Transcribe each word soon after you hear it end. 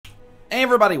Hey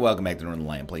everybody, welcome back to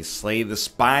Northernlion. Play Slay the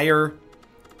Spire.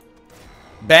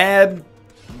 Bad,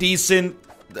 decent,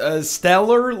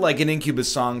 stellar, like an Incubus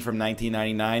song from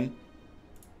 1999.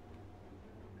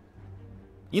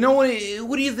 You know what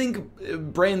do you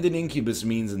think Brandon Incubus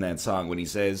means in that song when he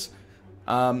says,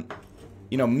 you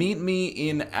know, meet me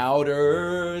in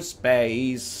outer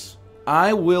space.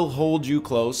 I will hold you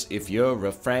close if you're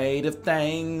afraid of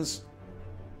things.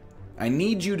 I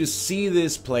need you to see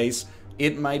this place.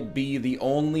 It might be the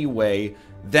only way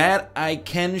that I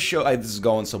can show... this is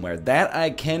going somewhere. That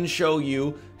I can show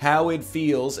you how it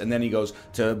feels. And then he goes,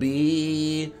 to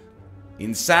be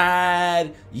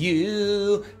inside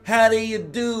you. How do you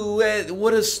do it?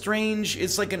 What a strange...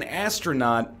 It's like an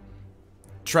astronaut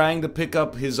trying to pick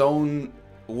up his own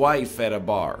wife at a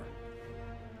bar.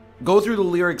 Go through the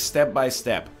lyrics step by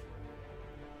step.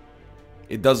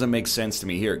 It doesn't make sense to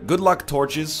me. Here, good luck,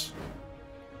 torches.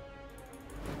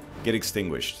 Get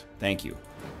extinguished. Thank you.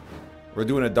 We're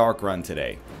doing a dark run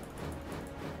today.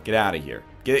 Get out of here.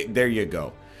 There you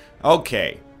go.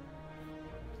 Okay.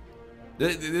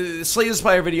 The Slay the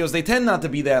Spire videos, they tend not to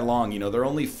be that long, you know. They're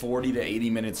only 40 to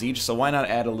 80 minutes each, so why not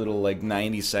add a little, like,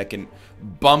 90-second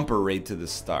bumper right to the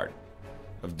start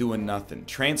of doing nothing.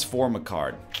 Transform a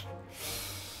card.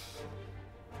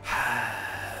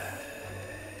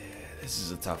 This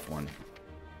is a tough one.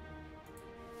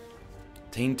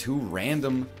 Obtain 2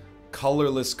 random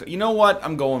colorless... You know what?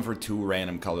 I'm going for 2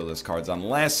 random colorless cards,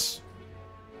 unless...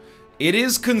 It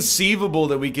is conceivable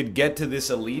that we could get to this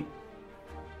elite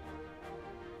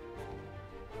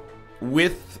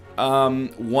with 1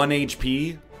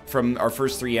 HP from our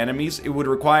first 3 enemies. It would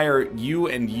require you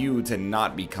and you to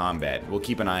not be combat. We'll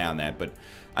keep an eye on that, but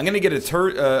I'm going to get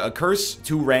a curse,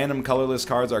 2 random colorless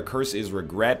cards. Our curse is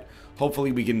regret.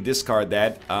 Hopefully we can discard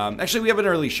that. Actually, we have an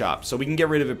early shop, so we can get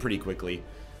rid of it pretty quickly.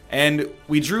 And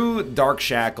we drew Dark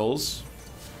Shackles,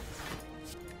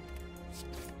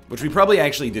 which we probably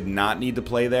actually did not need to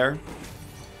play there.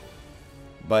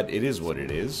 But it is what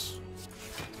it is.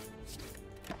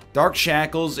 Dark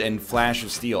Shackles and Flash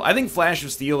of Steel. I think Flash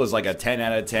of Steel is like a 10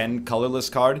 out of 10 colorless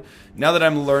card. Now that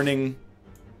I'm learning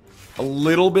a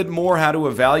little bit more how to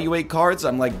evaluate cards,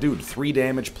 I'm like, dude, 3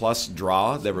 damage plus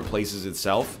draw that replaces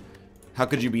itself. How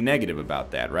could you be negative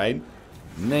about that, right?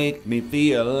 Make me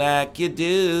feel like you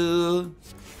do.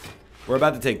 We're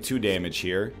about to take 2 damage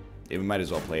here. We might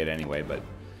as well play it anyway, but...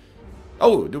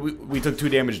 Oh, we took 2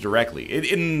 damage directly.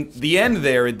 In the end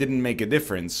there, it didn't make a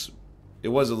difference. It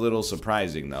was a little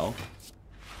surprising, though.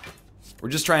 We're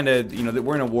just trying to, you know,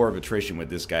 we're in a war of attrition with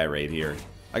this guy right here.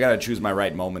 I gotta choose my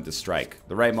right moment to strike.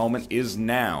 The right moment is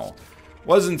now.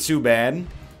 Wasn't too bad.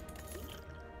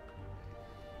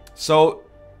 So,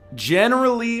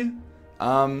 generally,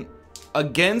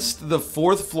 against the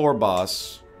 4th floor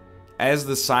boss, as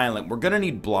the Silent, we're gonna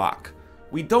need block.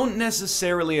 We don't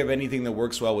necessarily have anything that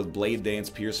works well with Blade Dance,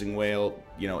 Piercing Wail,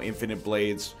 you know, Infinite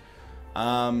Blades.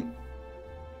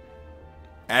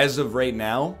 As of right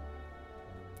now.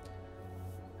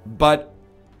 But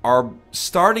our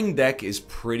starting deck is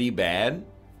pretty bad.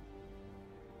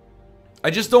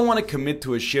 I just don't want to commit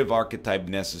to a Shiv archetype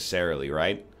necessarily,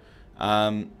 right?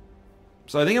 So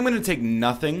I think I'm going to take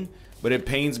nothing, but it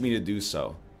pains me to do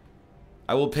so.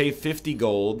 I will pay 50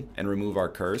 gold and remove our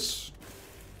curse.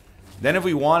 Then if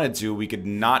we wanted to, we could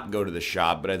not go to the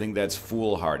shop, but I think that's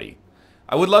foolhardy.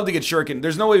 I would love to get Shuriken.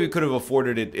 There's no way we could have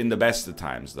afforded it in the best of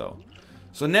times, though.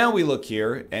 So now we look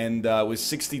here, and with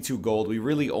 62 gold, we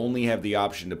really only have the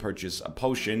option to purchase a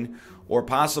potion or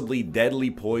possibly deadly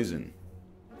poison.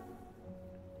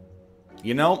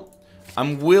 You know,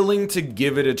 I'm willing to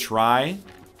give it a try.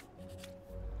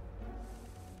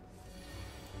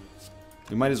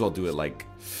 We might as well do it like...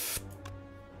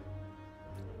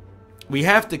 We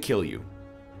have to kill you.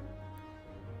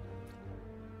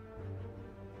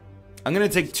 I'm going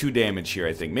to take 2 damage here,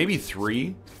 I think. Maybe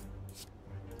 3.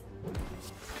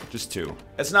 Just 2.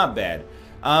 That's not bad.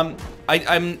 I'm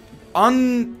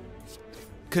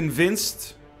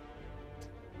unconvinced.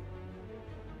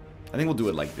 I think we'll do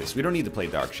it like this. We don't need to play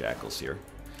Dark Shackles here.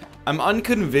 I'm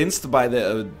unconvinced by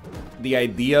the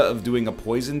idea of doing a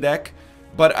poison deck,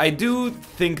 but I do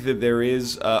think that there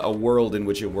is a world in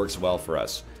which it works well for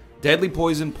us. Deadly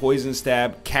Poison, Poison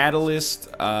Stab, Catalyst.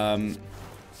 The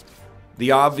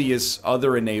obvious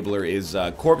other enabler is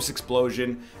Corpse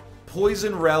Explosion,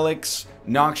 Poison Relics,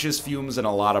 Noxious Fumes, and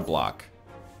a lot of block.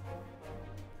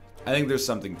 I think there's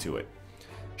something to it.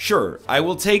 Sure, I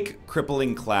will take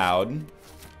Crippling Cloud.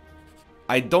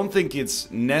 I don't think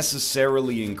it's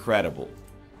necessarily incredible.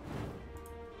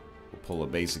 We'll pull a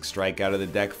basic strike out of the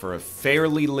deck for a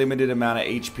fairly limited amount of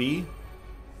HP.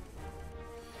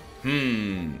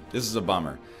 This is a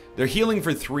bummer. They're healing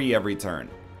for 3 every turn.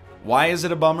 Why is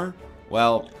it a bummer?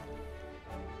 Well,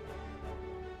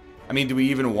 I mean, do we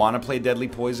even want to play Deadly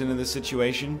Poison in this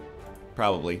situation?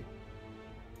 Probably.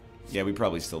 Yeah, we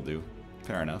probably still do.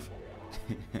 Fair enough.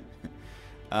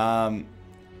 I mean,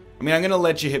 I'm going to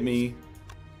let you hit me.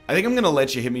 I think I'm going to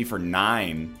let you hit me for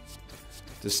 9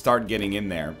 to start getting in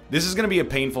there. This is going to be a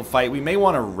painful fight. We may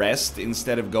want to rest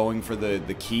instead of going for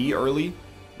the key early.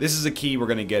 This is a key we're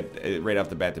going to get right off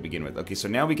the bat to begin with. Okay, so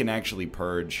now we can actually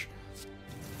purge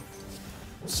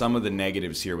some of the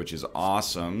negatives here, which is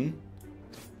awesome.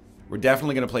 We're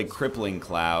definitely going to play Crippling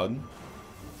Cloud.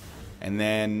 And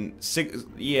then,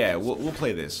 yeah, we'll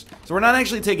play this. So we're not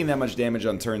actually taking that much damage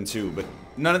on turn 2, but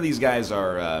none of these guys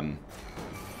are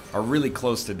really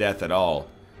close to death at all.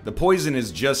 The poison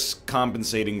is just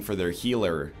compensating for their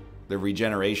healer, their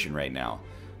regeneration right now.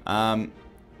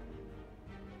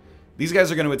 These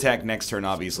guys are going to attack next turn,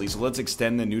 obviously, so let's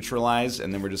extend the neutralize,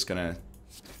 and then we're just going to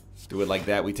do it like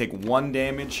that. We take 1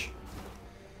 damage.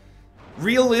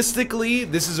 Realistically,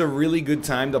 this is a really good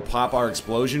time to pop our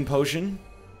explosion potion.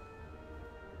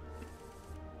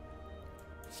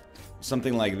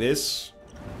 Something like this.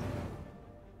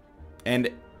 And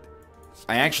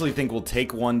I actually think we'll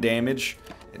take 1 damage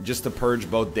just to purge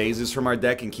both dazes from our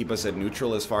deck and keep us at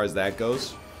neutral as far as that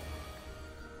goes.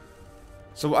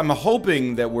 So I'm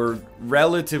hoping that we're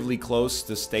relatively close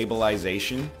to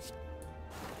stabilization.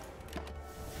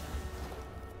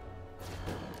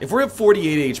 If we're at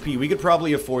 48 HP, we could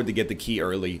probably afford to get the key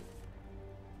early.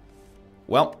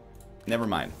 Well, never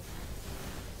mind.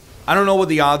 I don't know what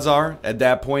the odds are at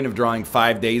that point of drawing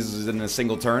 5 dazes in a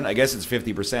single turn. I guess it's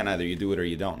 50%. Either you do it or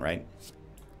you don't, right?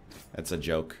 That's a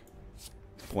joke.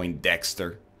 Point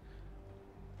Dexter.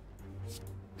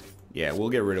 Yeah, we'll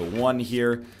get rid of 1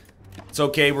 here. It's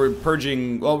okay, we're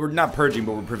purging... Well, we're not purging,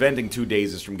 but we're preventing 2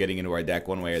 dazes from getting into our deck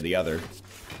one way or the other.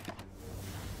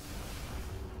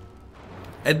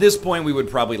 At this point, we would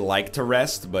probably like to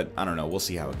rest, but I don't know. We'll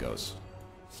see how it goes.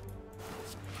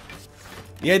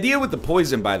 The idea with the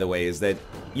poison, by the way, is that,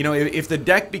 you know, if the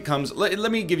deck becomes...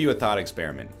 Let me give you a thought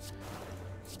experiment.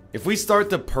 If we start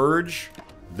to purge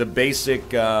the basic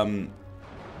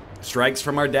strikes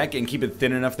from our deck and keep it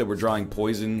thin enough that we're drawing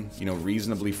poison, you know,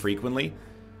 reasonably frequently,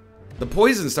 the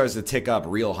poison starts to tick up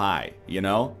real high, you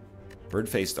know?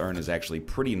 Bird-Faced Urn is actually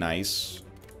pretty nice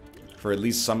for at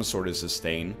least some sort of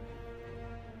sustain.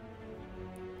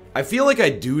 I feel like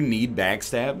I do need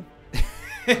Backstab.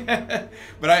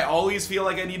 But I always feel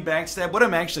like I need Backstab. What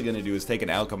I'm actually going to do is take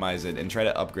and alchemize it and try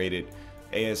to upgrade it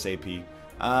ASAP.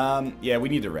 Yeah, we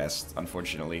need to rest,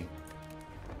 unfortunately.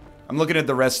 I'm looking at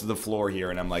the rest of the floor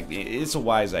here, and I'm like, it's a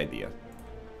wise idea.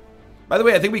 By the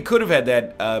way, I think we could have had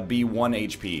that be 1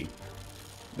 HP.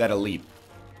 That elite.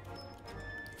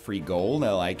 Free gold,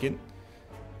 I like it.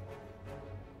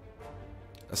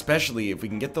 Especially if we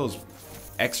can get those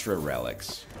extra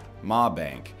relics. Maw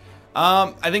Bank.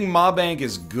 I think Maw Bank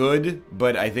is good,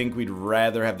 but I think we'd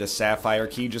rather have the Sapphire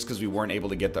Key just because we weren't able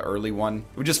to get the early one.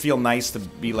 It would just feel nice to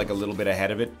be like a little bit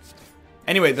ahead of it.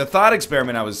 Anyway, the thought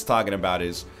experiment I was talking about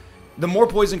is the more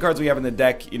poison cards we have in the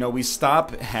deck, you know, we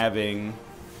stop having...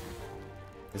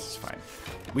 This is fine.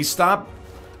 We stop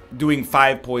doing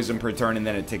 5 poison per turn and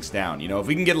then it ticks down. You know, if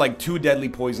we can get like 2 deadly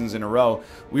poisons in a row,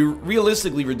 we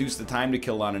realistically reduce the time to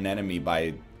kill on an enemy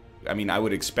by... I mean, I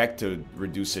would expect to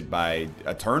reduce it by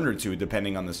a turn or 2,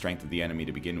 depending on the strength of the enemy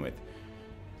to begin with.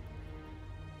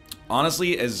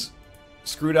 Honestly, as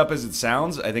screwed up as it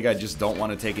sounds, I think I just don't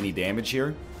want to take any damage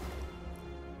here.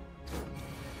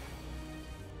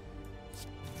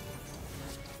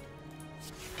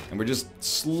 And we're just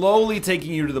slowly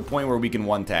taking you to the point where we can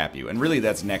one-tap you. And really,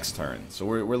 that's next turn. So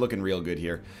we're looking real good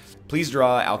here. Please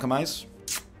draw Alchemize.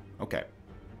 Okay.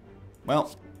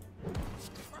 Well...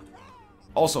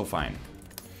 Also fine.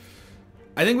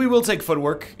 I think we will take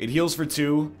Footwork. It heals for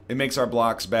 2. It makes our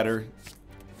blocks better.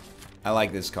 I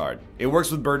like this card. It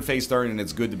works with Bird-Faced Urn and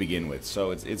it's good to begin with.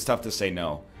 So it's tough to say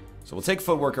no. So we'll take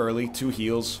Footwork early. 2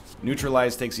 heals.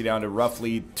 Neutralize takes you down to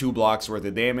roughly 2 blocks worth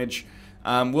of damage.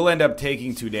 We'll end up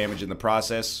taking 2 damage in the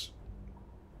process.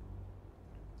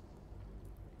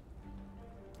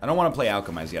 I don't want to play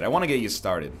Alchemize yet. I want to get you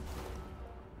started.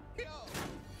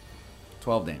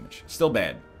 12 damage. Still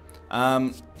bad.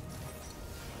 I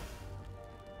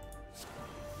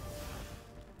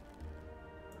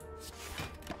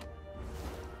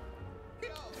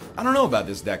don't know about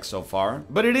this deck so far,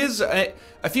 but it is, I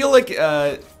feel like,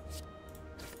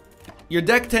 your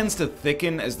deck tends to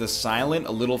thicken as the Silent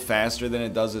a little faster than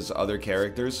it does as other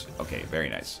characters. Okay, very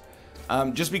nice.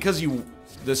 Just because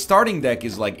the starting deck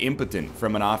is, like, impotent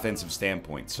from an offensive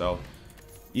standpoint, so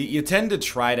You tend to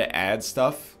try to add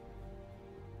stuff.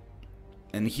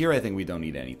 And here I think we don't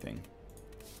need anything.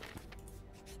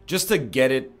 Just to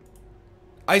get it.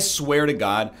 I swear to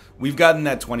God, we've gotten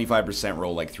that 25%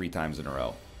 roll like 3 times in a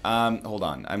row. Hold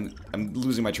on. I'm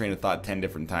losing my train of thought 10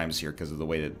 different times here because of the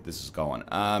way that this is going.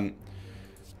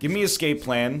 Give me escape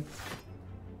plan.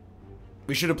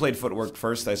 We should have played footwork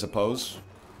first, I suppose.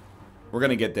 We're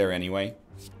gonna get there anyway.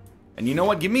 And you know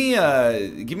what? Give me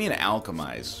an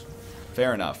alchemize.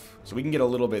 Fair enough. So we can get a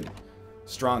little bit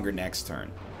stronger next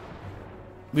turn.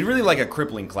 We'd really like a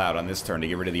crippling cloud on this turn to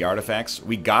get rid of the artifacts.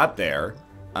 We got there.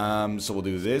 So we'll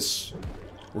do this.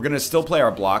 We're gonna still play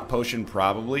our block potion,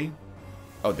 probably.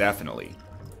 Oh, definitely.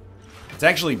 It's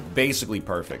actually basically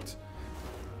perfect.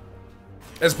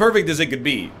 As perfect as it could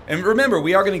be. And remember,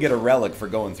 we are gonna get a relic for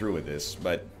going through with this,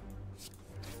 but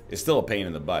it's still a pain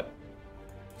in the butt.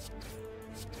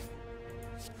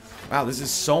 Wow, this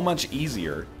is so much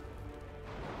easier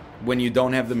when you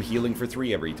don't have them healing for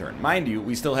 3 every turn. Mind you,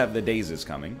 we still have the dazes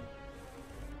coming.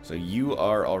 So you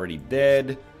are already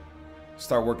dead.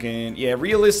 Start working. Yeah,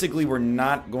 realistically, we're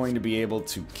not going to be able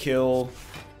to kill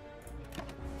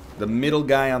the middle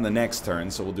guy on the next turn,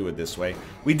 so we'll do it this way.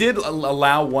 We did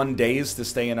allow 1 daze to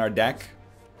stay in our deck.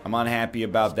 I'm unhappy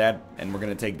about that, and we're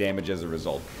going to take damage as a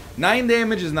result. 9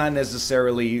 damage is not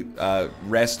necessarily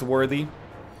rest-worthy.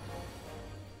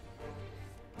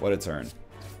 What a turn.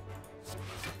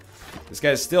 This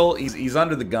guy's still, he's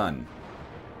under the gun.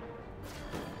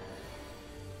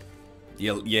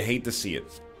 You hate to see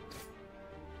it.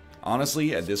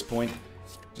 Honestly, at this point,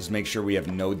 just make sure we have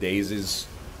no dazes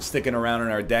sticking around in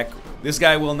our deck. This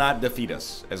guy will not defeat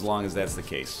us, as long as that's the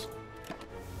case.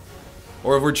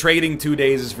 Or if we're trading 2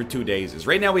 dazes for 2 dazes.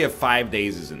 Right now we have 5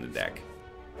 dazes in the deck.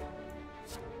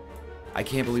 I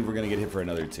can't believe we're going to get hit for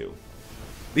another 2.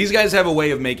 These guys have a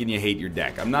way of making you hate your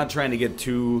deck. I'm not trying to get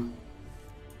too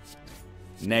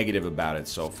negative about it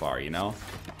so far, you know?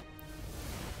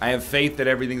 I have faith that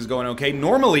everything's going okay.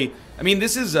 Normally, I mean,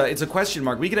 this is it's a question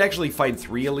mark. We could actually fight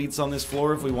 3 elites on this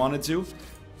floor if we wanted to.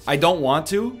 I don't want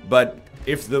to, but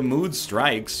if the mood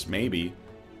strikes, maybe.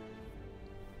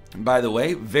 And by the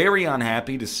way, very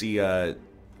unhappy to see Art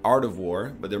of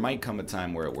War, but there might come a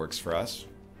time where it works for us.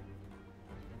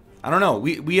 I don't know.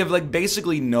 We have like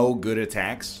basically no good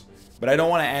attacks, but I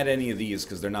don't want to add any of these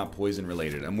because they're not poison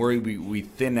related. I'm worried we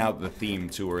thin out the theme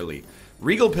too early.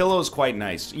 Regal Pillow is quite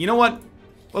nice. You know what?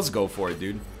 Let's go for it,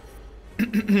 dude.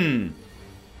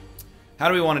 How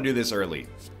do we want to do this early?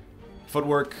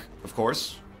 Footwork, of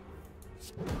course.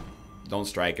 Don't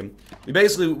strike him.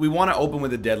 We want to open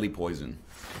with a deadly poison.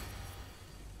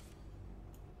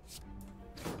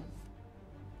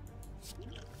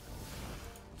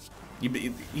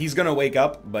 He's gonna wake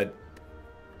up, but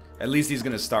at least he's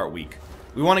gonna start weak.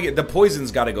 We want to get the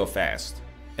poison's got to go fast.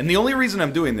 And the only reason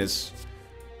I'm doing this,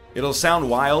 it'll sound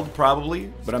wild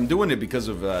probably, but I'm doing it because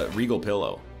of Regal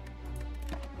Pillow.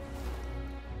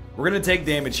 We're gonna take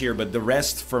damage here, but the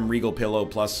rest from Regal Pillow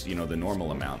plus, you know, the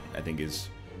normal amount, I think is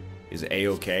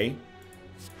a-okay.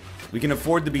 We can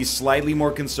afford to be slightly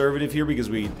more conservative here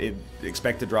because we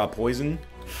expect to draw poison.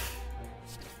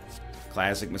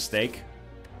 Classic mistake.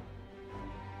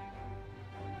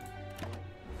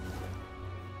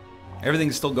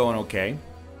 Everything's still going okay.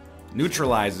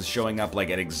 Neutralize is showing up like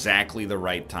at exactly the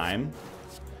right time.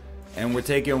 And we're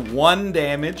taking 1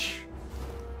 damage.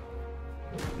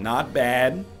 Not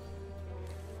bad.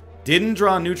 Didn't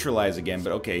draw Neutralize again,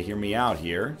 but okay, hear me out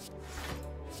here.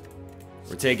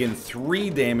 We're taking 3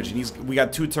 damage, and we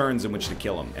got 2 turns in which to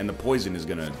kill him. And the poison is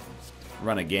gonna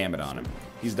run a gamut on him.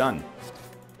 He's done.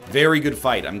 Very good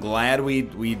fight. I'm glad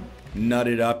we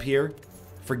nutted up here.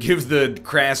 Forgive the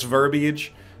crass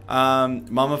verbiage.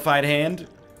 Mummified Hand.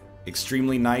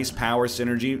 Extremely nice power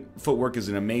synergy. Footwork is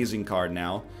an amazing card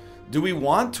now. Do we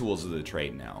want Tools of the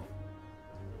Trade now?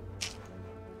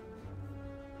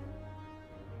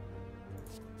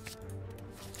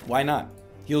 Why not?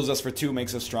 Heals us for 2,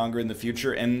 makes us stronger in the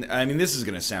future. And, I mean, this is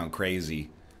going to sound crazy.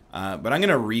 But I'm going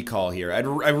to recall here. I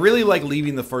really like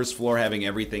leaving the first floor having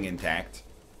everything intact.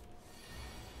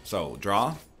 So,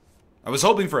 draw. I was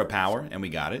hoping for a power, and we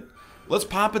got it. Let's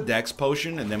pop a Dex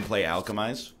Potion and then play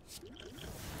Alchemize.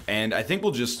 And I think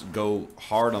we'll just go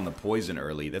hard on the poison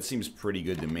early. That seems pretty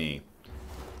good to me.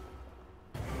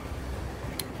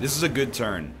 This is a good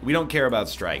turn. We don't care about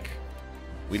Strike.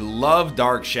 We love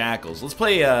Dark Shackles. Let's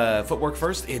play Footwork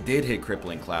first. It did hit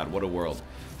Crippling Cloud. What a world.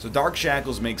 So Dark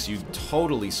Shackles makes you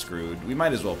totally screwed. We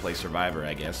might as well play Survivor,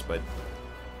 I guess, but...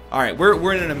 Alright,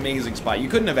 we're in an amazing spot. You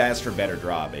couldn't have asked for better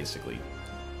draw, basically.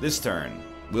 This turn,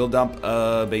 we'll dump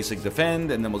basic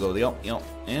defend, and then we'll go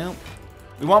the...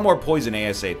 We want more poison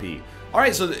ASAP.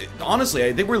 Alright, so honestly,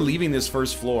 I think we're leaving this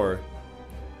first floor.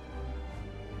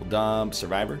 We'll dump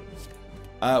Survivor.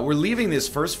 We're leaving this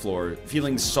first floor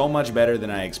feeling so much better than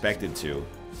I expected to.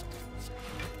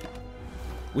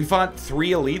 We fought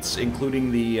 3 elites,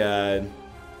 including the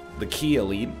key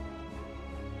elite.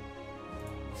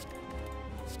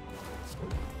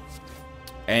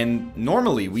 And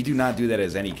normally, we do not do that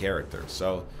as any character.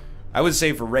 So, I would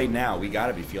say for right now, we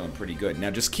gotta be feeling pretty good. Now,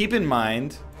 just keep in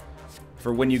mind,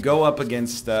 for when you go up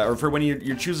against, or for when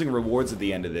you're choosing rewards at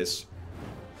the end of this.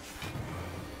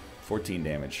 14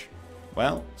 damage.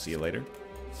 Well, see you later.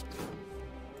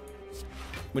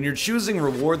 When you're choosing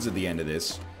rewards at the end of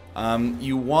this,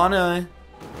 you wanna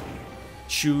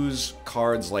choose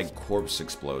cards like Corpse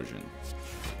Explosion.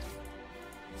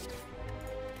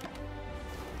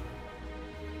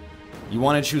 You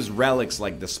want to choose relics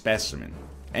like the Specimen.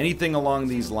 Anything along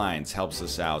these lines helps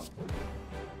us out,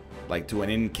 like to an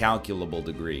incalculable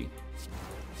degree.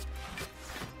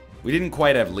 We didn't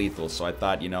quite have lethal, so I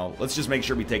thought, you know, let's just make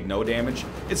sure we take no damage.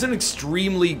 It's an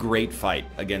extremely great fight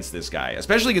against this guy,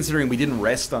 especially considering we didn't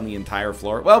rest on the entire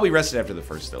floor. Well, we rested after the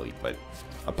first elite, but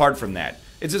apart from that,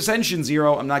 it's Ascension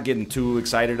 0. I'm not getting too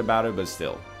excited about it, but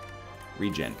still.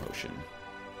 Regen potion.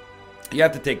 You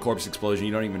have to take Corpse Explosion.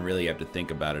 You don't even really have to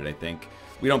think about it, I think.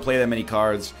 We don't play that many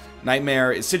cards.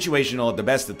 Nightmare is situational at the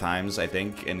best of times, I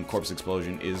think, and Corpse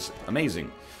Explosion is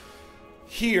amazing.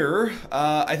 Here,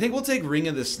 I think we'll take Ring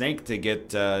of the Snake to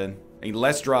get a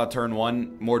less draw turn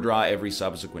 1, more draw every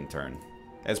subsequent turn.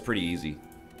 That's pretty easy.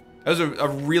 That was a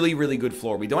really, really good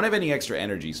floor. We don't have any extra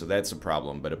energy, so that's a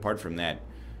problem. But apart from that,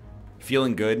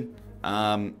 feeling good.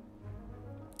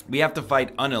 We have to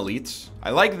fight unelites.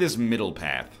 I like this middle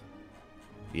path.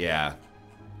 Yeah.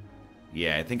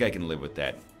 Yeah, I think I can live with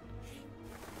that.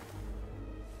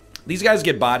 These guys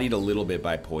get bodied a little bit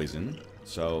by poison,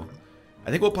 so I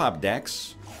think we'll pop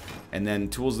Dex, and then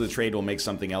Tools of the Trade will make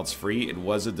something else free. It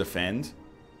was a defend.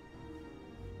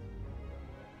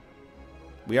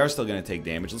 We are still going to take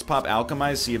damage. Let's pop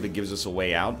Alchemize, see if it gives us a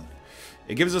way out.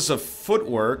 It gives us a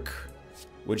Footwork,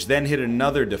 which then hit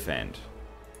another defend.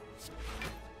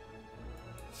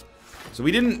 So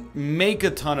we didn't make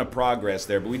a ton of progress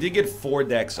there, but we did get 4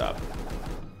 decks up.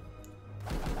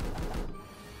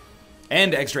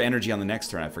 And extra energy on the next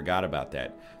turn, I forgot about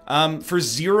that. For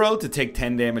 0 to take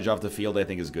 10 damage off the field, I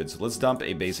think is good. So let's dump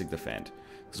a basic defend.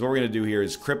 Because what we're going to do here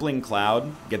is Crippling Cloud,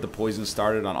 get the poison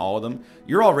started on all of them.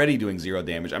 You're already doing 0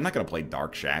 damage. I'm not going to play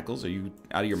Dark Shackles. Are you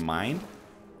out of your mind?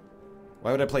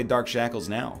 Why would I play Dark Shackles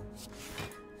now?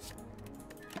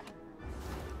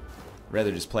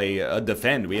 Rather just play a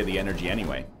defend. We have the energy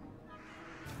anyway.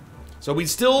 So we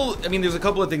still, I mean, there's a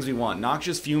couple of things we want.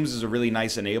 Noxious Fumes is a really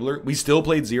nice enabler. We still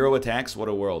played 0 attacks. What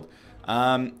a world.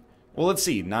 Well, let's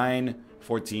see. 9,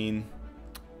 14,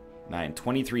 9,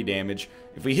 23 damage.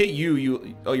 If we hit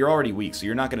you, oh, you're already weak, so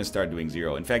you're not going to start doing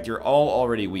 0. In fact, you're all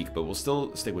already weak, but we'll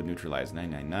still stick with Neutralize. 9,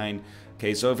 9, 9.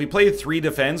 Okay, so if we play 3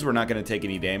 defends, we're not going to take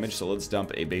any damage, so let's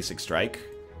dump a basic strike.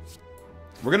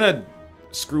 We're going to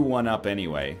screw one up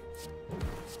anyway.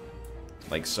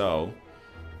 Like so.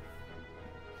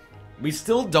 We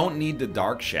still don't need the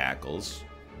Dark Shackles.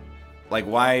 Like,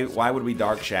 why would we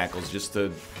Dark Shackles just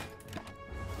to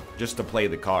play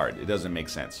the card? It doesn't make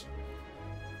sense.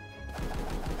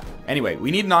 Anyway,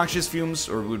 we need Noxious Fumes,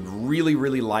 or would really,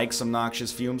 really like some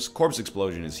Noxious Fumes. Corpse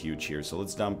Explosion is huge here, so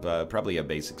let's dump probably a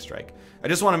basic strike. I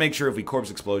just want to make sure if we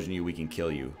Corpse Explosion you, we can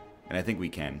kill you. And I think we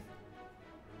can.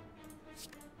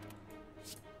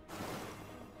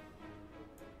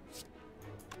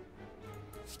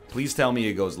 Please tell me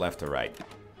it goes left to right.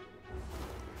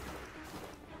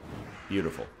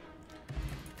 Beautiful.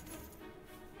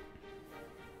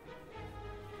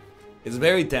 It's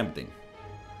very tempting.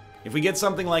 If we get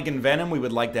something like Envenom, we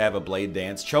would like to have a Blade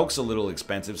Dance. Choke's a little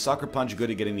expensive. Sucker Punch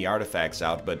good at getting the artifacts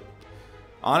out, but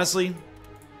honestly,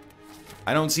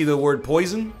 I don't see the word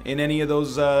poison in any of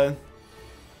those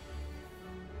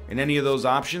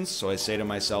options, so I say to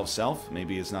myself,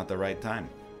 maybe it's not the right time.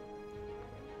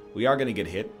 We are going to get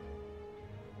hit.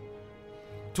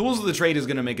 Tools of the Trade is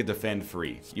going to make it defend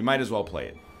free. You might as well play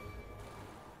it.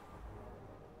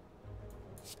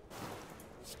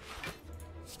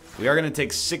 We are going to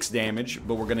take 6 damage,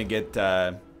 but we're going to get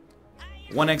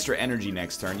 1 extra energy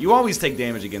next turn. You always take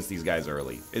damage against these guys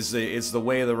early. It's the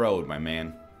way of the road, my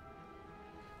man.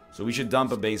 So we should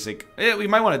dump a basic... we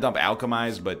might want to dump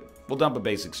Alchemize, but we'll dump a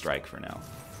basic strike for now.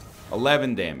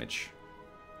 11 damage.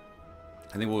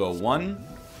 I think we'll go 1,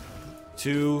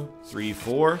 2, 3,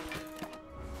 4.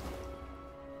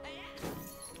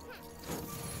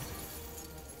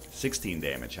 16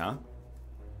 damage, huh?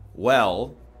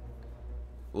 Well,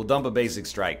 We'll dump a basic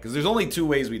strike. Because there's only two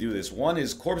ways we do this. One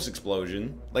is corpse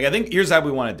explosion. Like, I think here's how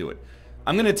we want to do it.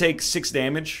 I'm going to take 6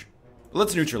 damage.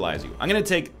 Let's neutralize you. I'm going to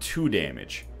take 2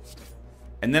 damage.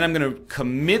 And then I'm going to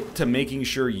commit to making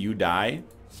sure you die.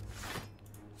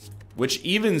 Which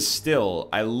even still,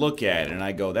 I look at it and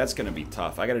I go, that's going to be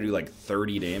tough. I got to do like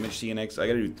 30 damage to you next. I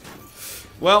got to do...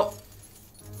 Well,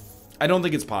 I don't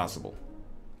think it's possible.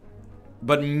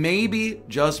 But maybe,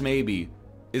 just maybe,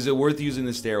 is it worth using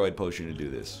the steroid potion to do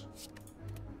this?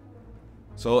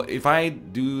 So if I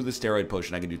do the steroid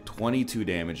potion, I can do 22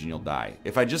 damage and you'll die.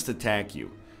 If I just attack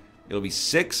you, it'll be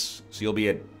 6, so you'll be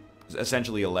at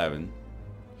essentially 11.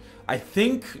 I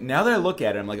think, now that I look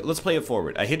at it, I'm like, let's play it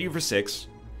forward. I hit you for 6.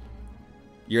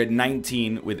 You're at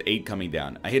 19 with 8 coming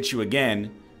down. I hit you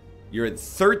again. You're at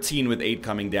 13 with 8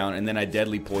 coming down, and then I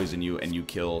deadly poison you and you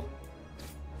kill...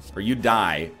 Or you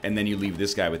die, and then you leave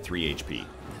this guy with 3 HP.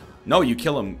 No, you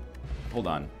kill him. Hold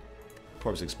on.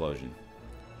 Corpse explosion.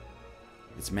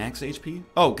 It's max HP?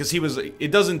 Oh, because he was...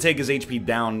 It doesn't take his HP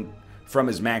down from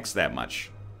his max that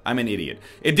much. I'm an idiot.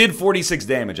 It did 46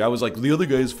 damage. I was like, the other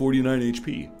guy is 49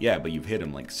 HP. Yeah, but you've hit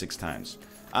him like 6 times.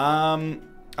 I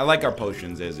like our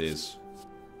potions as is.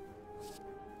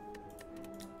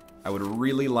 I would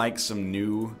really like some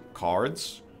new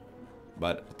cards.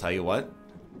 But I'll tell you what.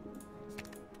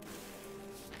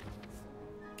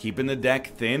 Keeping the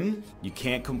deck thin, you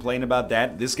can't complain about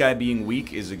that. This guy being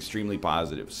weak is extremely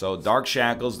positive. So, Dark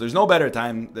Shackles, there's no better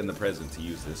time than the present to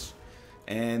use this.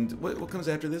 And what comes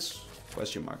after this?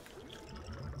 Question mark.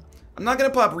 I'm not going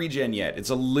to pop regen yet. It's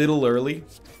a little early.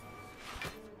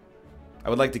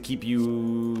 I would like to keep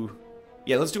you...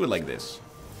 Yeah, let's do it like this.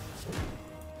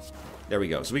 There we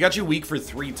go. So we got you weak for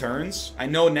 3 turns. I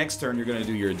know next turn you're going to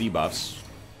do your debuffs.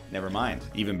 Never mind.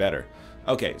 Even better.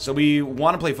 Okay, so we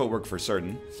want to play Footwork for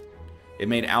certain. It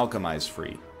made Alchemize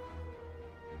free.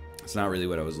 It's not really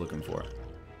what I was looking for,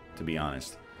 to be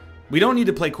honest. We don't need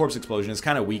to play Corpse Explosion. It's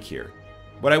kind of weak here.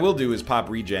 What I will do is pop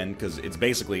Regen, because it's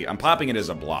basically... I'm popping it as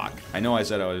a block. I know I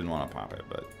said I didn't want to pop it,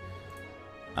 but...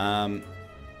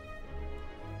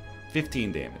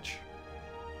 15 damage.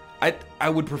 I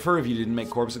would prefer if you didn't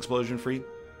make Corpse Explosion free.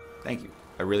 Thank you.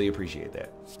 I really appreciate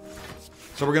that.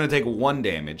 So we're going to take 1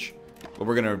 damage... But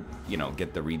we're gonna, you know,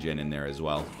 get the regen in there as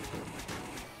well.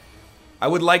 I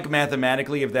would like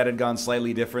mathematically if that had gone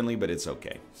slightly differently, but it's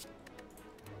okay.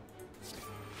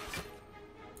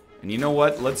 And you know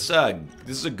what? Let's,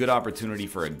 this is a good opportunity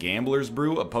for a Gambler's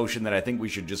Brew, a potion that I think we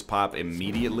should just pop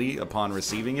immediately upon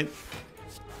receiving it.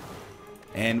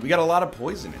 And we got a lot of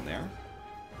poison in there.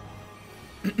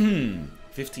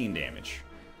 15 damage.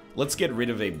 Let's get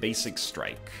rid of a basic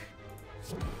strike.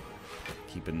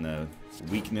 Keeping the...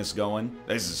 weakness going.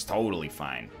 This is totally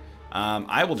fine.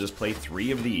 I will just play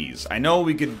 3 of these. I know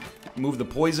we could move the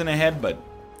poison ahead, but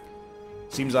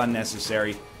seems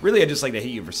unnecessary. Really, I just like to hit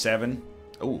you for 7.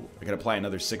 Oh, I could apply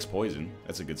another 6 poison.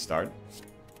 That's a good start.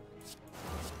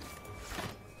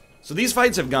 So these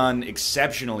fights have gone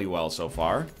exceptionally well so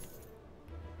far.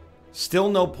 Still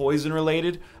no poison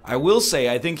related. I will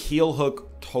say, I think Heal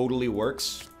Hook totally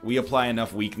works. We apply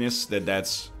enough weakness that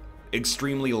that's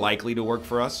extremely likely to work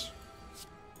for us.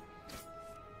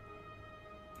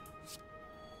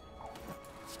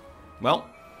 Well,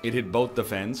 it hit both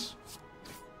defends.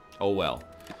 Oh well.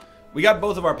 We got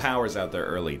both of our powers out there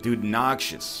early. Dude,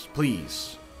 Noxious,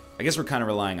 please. I guess we're kind of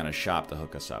relying on a shop to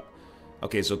hook us up.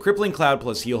 Okay, so Crippling Cloud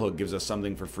plus Heal Hook gives us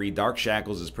something for free. Dark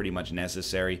Shackles is pretty much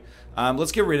necessary.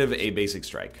 Let's get rid of a basic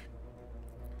strike.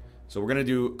 So we're going to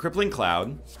do Crippling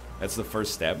Cloud. That's the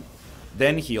first step.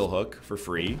 Then Heal Hook for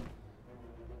free.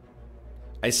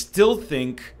 I still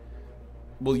think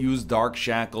we'll use Dark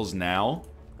Shackles now.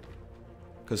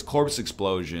 Because Corpse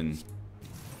Explosion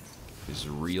is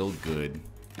real good.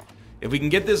 If we can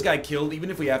get this guy killed, even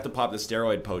if we have to pop the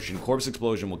steroid potion, Corpse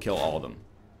Explosion will kill all of them.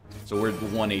 So we're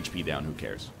 1 HP down, who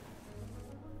cares?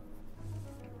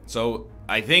 So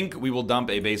I think we will dump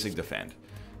a basic defend.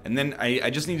 And then I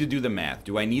just need to do the math.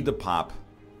 Do I need to pop?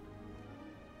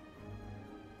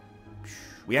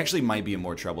 We actually might be in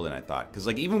more trouble than I thought. Because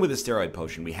like even with a steroid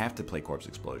potion, we have to play Corpse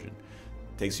Explosion.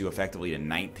 Takes you effectively to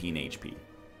 19 HP.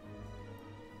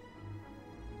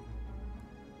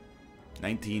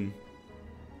 19,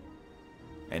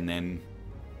 and then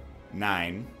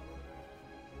 9,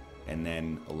 and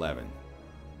then 11.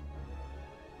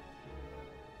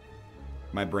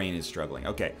 My brain is struggling.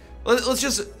 Okay, let's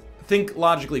just think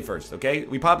logically first, okay?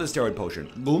 We pop the steroid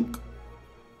potion. Boom.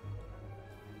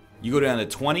 You go down to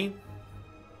 20.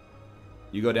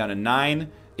 You go down to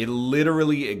 9. It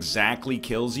literally exactly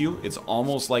kills you. It's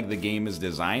almost like the game is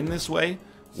designed this way.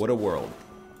 What a world.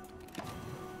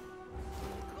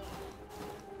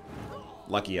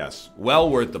 Lucky us. Well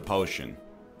worth the potion.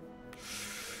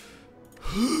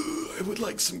 I would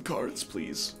like some cards,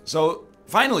 please. So,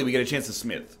 finally we get a chance to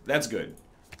smith. That's good.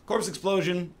 Corpse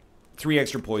Explosion, 3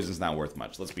 extra poisons, not worth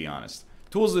much, let's be honest.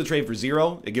 Tools of the trade for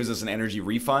 0. It gives us an energy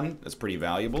refund. That's pretty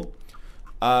valuable.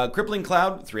 Crippling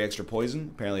Cloud, 3 extra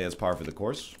poison. Apparently that's par for the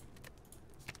course.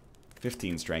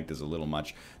 15 strength is a little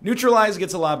much. Neutralize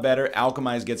gets a lot better.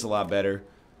 Alchemize gets a lot better.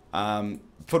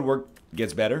 Footwork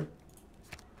gets better.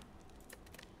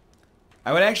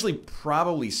 I would actually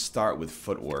probably start with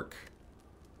Footwork.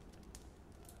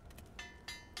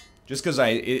 Just because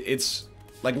it's...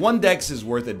 Like, 1 dex is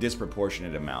worth a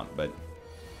disproportionate amount, but...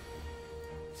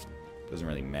 doesn't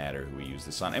really matter who we use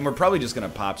this on. And we're probably just going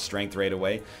to pop strength right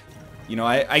away. You know,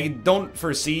 I don't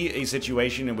foresee a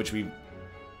situation in which we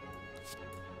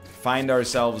find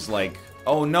ourselves like,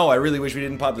 oh no, I really wish we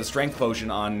didn't pop the strength potion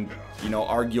on, you know,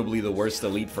 arguably the worst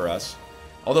elite for us.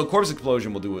 Although Corpse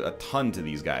Explosion will do a ton to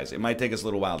these guys. It might take us a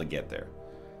little while to get there.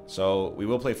 So, we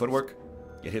will play Footwork.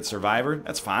 Get hit Survivor.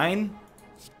 That's fine.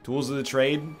 Tools of the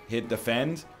trade. Hit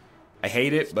Defend. I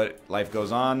hate it, but life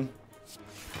goes on.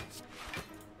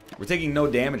 We're taking no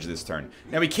damage this turn.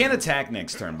 Now, we can't attack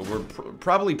next turn, but we're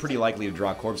probably pretty likely to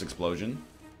draw Corpse Explosion.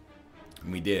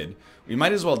 And we did. We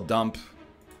might as well dump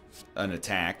an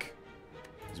attack,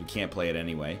 because we can't play it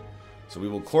anyway. So we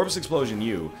will Corpse Explosion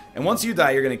you. And once you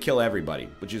die, you're going to kill everybody,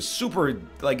 which is super,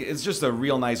 like, it's just a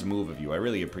real nice move of you. I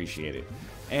really appreciate it.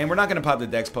 And we're not going to pop the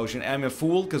Dex Potion. I'm a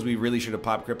fool, because we really should have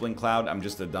popped Crippling Cloud. I'm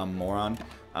just a dumb moron.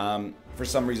 For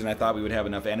some reason, I thought we would have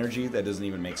enough energy. That doesn't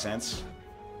even make sense.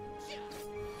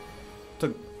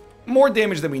 Took more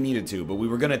damage than we needed to, but we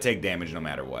were going to take damage no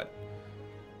matter what.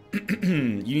 You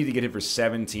need to get hit for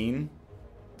 17.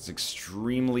 It's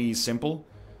extremely simple.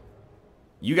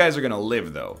 You guys are going to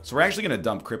live, though. So we're actually going to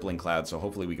dump Crippling Cloud, so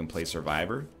hopefully we can play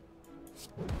Survivor.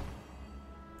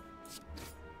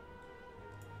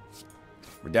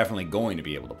 We're definitely going to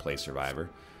be able to play Survivor.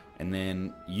 And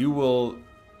then you will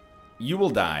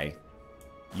die.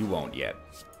 You won't yet.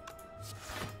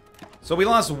 So we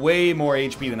lost way more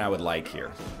HP than I would like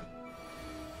here.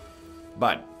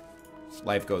 But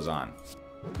life goes on.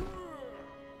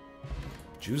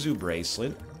 Juzu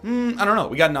Bracelet. I don't know.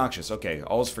 We got Noxious. Okay,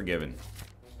 all's forgiven.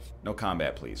 No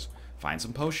combat, please. Find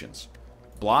some potions.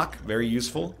 Block, very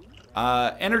useful.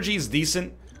 Energy is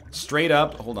decent. Straight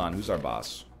up. Hold on, who's our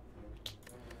boss?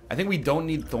 I think we don't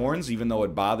need Thorns, even though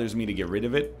it bothers me to get rid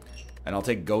of it. And I'll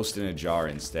take Ghost in a Jar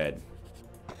instead.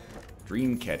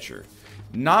 Dreamcatcher.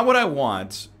 Not what I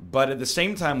want, but at the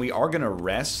same time, we are going to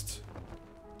rest.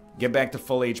 Get back to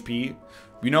full HP.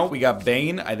 You know, we got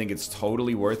Bane. I think it's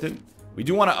totally worth it. We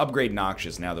do want to upgrade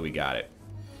Noxious now that we got it.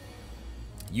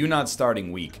 You not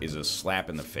starting weak is a slap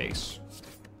in the face.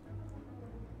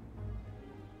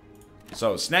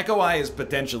 So, Snecko Eye is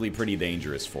potentially pretty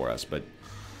dangerous for us, but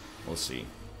we'll see.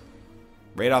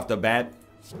 Right off the bat,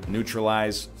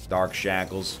 Neutralize, Dark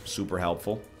Shackles, super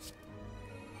helpful.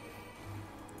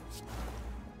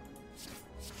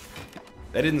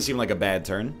 That didn't seem like a bad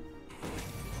turn.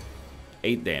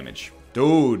 8 damage.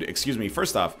 Dude, excuse me.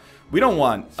 First off, we don't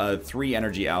want a 3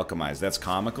 energy alchemize. That's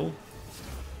comical.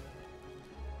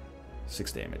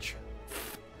 6 damage.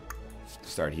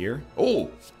 Start here.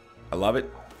 Oh, I love it.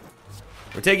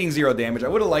 We're taking 0 damage. I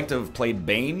would have liked to have played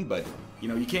Bane, but, you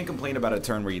know, you can't complain about a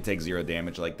turn where you take 0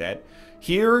 damage like that.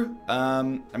 Here, I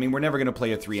mean, we're never going to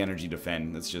play a 3 energy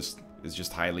defend. It's just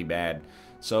highly bad.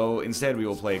 So, instead, we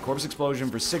will play Corpse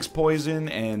Explosion for 6 poison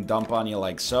and dump on you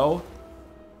like so.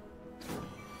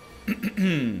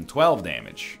 12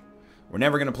 damage. We're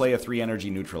never going to play a 3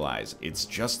 energy neutralize. It's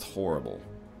just horrible.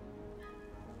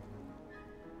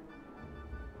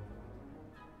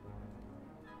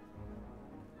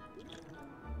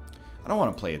 I don't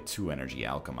want to play a 2 energy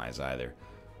alchemize either.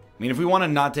 I mean, if we want to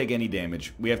not take any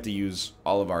damage, we have to use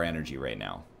all of our energy right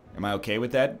now. Am I okay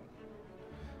with that?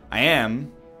 I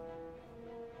am.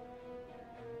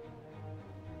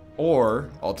 Or,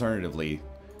 alternatively,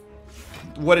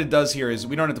 what it does here is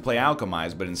we don't have to play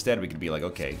Alchemize, but instead we could be like,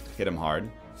 okay, hit him hard.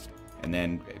 And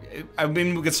then, I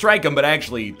mean, we could strike him, but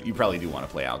actually, you probably do want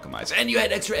to play Alchemize. And you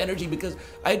had extra energy because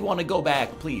I'd want to go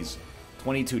back, please.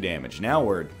 22 damage. Now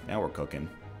we're cooking.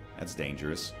 That's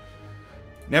dangerous.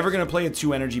 Never going to play a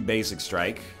 2 energy basic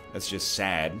strike. That's just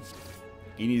sad.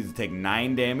 You need to take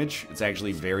 9 damage. It's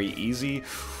actually very easy.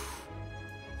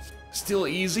 Still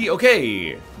easy.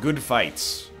 Okay. Good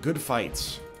fights. Good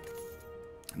fights.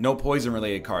 No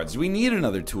poison-related cards. Do we need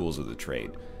another Tools of the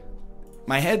Trade?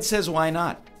 My head says why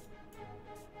not.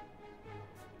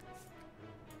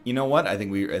 You know what? I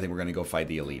think we're gonna go fight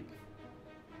the Elite.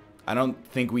 I don't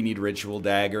think we need Ritual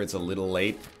Dagger. It's a little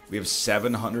late. We have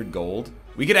 700 gold.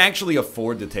 We could actually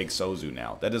afford to take Sozu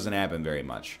now. That doesn't happen very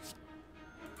much.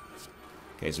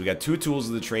 Okay, so we got 2 tools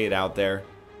of the trade out there.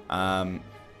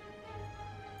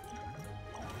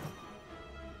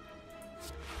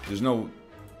 There's no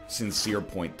sincere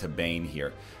point to Bane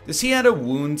here. Does he add a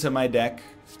wound to my deck?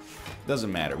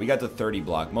 Doesn't matter. We got the 30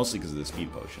 block, mostly because of the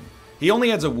speed potion. He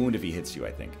only adds a wound if he hits you,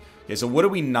 I think. Okay, so what do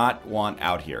we not want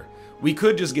out here? We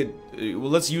could just get... well,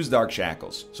 let's use Dark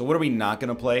Shackles. So what are we not going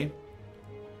to play?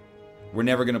 We're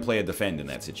never going to play a defend in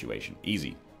that situation.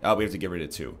 Easy. Oh, we have to get rid of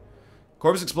 2.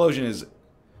 Corpse Explosion is...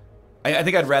 I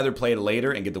think I'd rather play it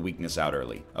later and get the weakness out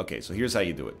early. Okay, so here's how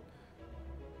you do it.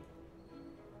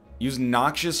 Use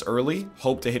Noxious early,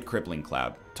 hope to hit Crippling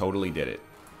Cloud. Totally did it.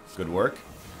 Good work.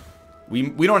 We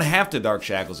don't have to Dark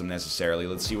Shackles him necessarily.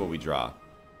 Let's see what we draw.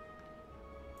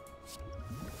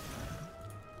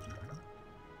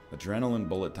 Adrenaline,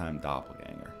 Bullet Time,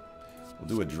 Doppelganger. We'll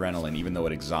do Adrenaline even though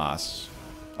it exhausts.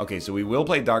 Okay, so we will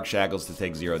play Dark Shackles to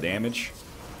take 0 damage.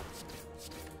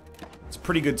 It's a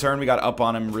pretty good turn. We got up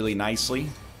on him really nicely.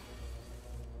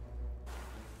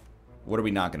 What are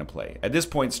we not going to play? At this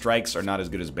point, strikes are not as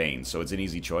good as Bane, so it's an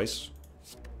easy choice.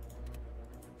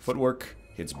 Footwork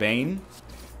hits Bane.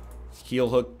 Heel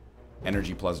Hook,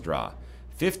 energy plus draw.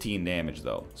 15 damage,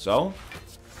 though. So,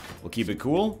 we'll keep it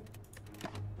cool.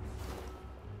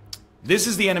 This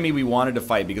is the enemy we wanted to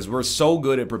fight because we're so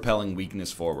good at propelling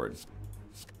weakness forward.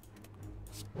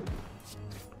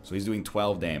 So he's doing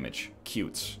 12 damage.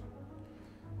 Cutes.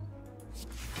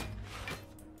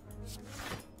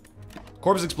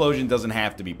 Corpse Explosion doesn't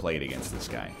have to be played against this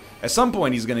guy. At some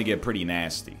point, he's going to get pretty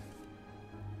nasty.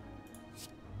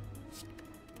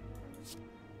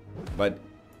 But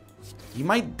he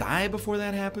might die before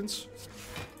that happens.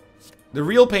 The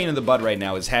real pain in the butt right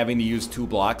now is having to use 2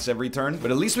 blocks every turn. But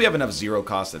at least we have enough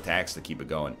 0-cost attacks to keep it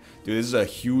going. Dude, this is a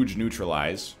huge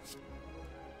neutralize.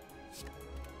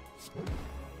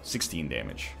 16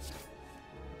 damage.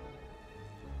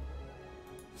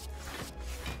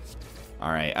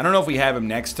 Alright, I don't know if we have him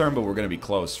next turn, but we're going to be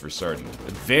close for certain.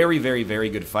 A very, very, very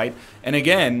good fight. And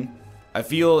again, I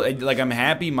feel like I'm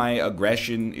happy my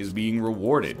aggression is being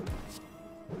rewarded.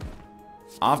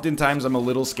 Oftentimes, I'm a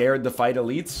little scared to fight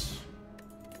elites.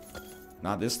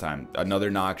 Not this time. Another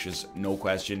Noxious, no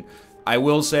question. I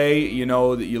will say, you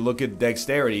know, that you look at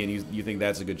dexterity and you think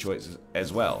that's a good choice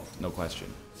as well. No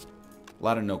question. A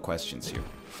lot of no questions here.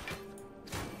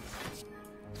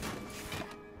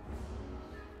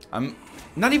 I'm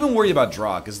not even worried about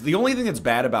draw, because the only thing that's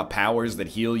bad about powers that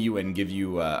heal you and give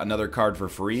you another card for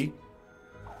free,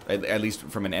 at least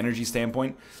from an energy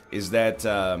standpoint, is that,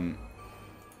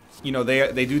 you know,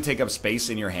 they do take up space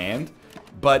in your hand,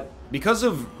 but because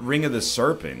of Ring of the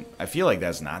Serpent, I feel like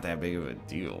that's not that big of a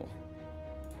deal.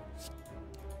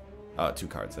 Oh, 2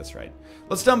 cards, that's right.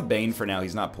 Let's dump Bane for now.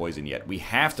 He's not poisoned yet. We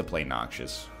have to play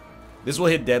Noxious. This will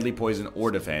hit Deadly Poison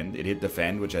or Defend. It hit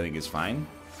Defend, which I think is fine.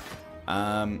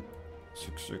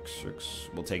 6.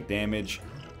 We'll take damage.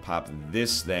 Pop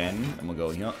this then. And we'll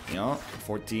go,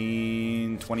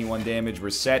 14, 21 damage. We're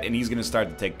set, and he's going to start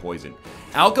to take poison.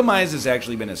 Alchemize has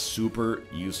actually been a super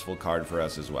useful card for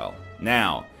us as well.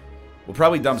 Now, we'll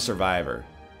probably dump Survivor.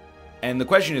 And the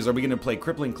question is, are we going to play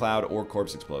Crippling Cloud or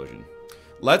Corpse Explosion?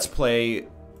 Let's play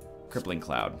Crippling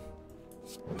Cloud.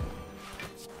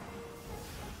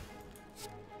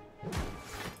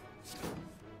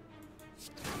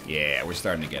 Yeah, we're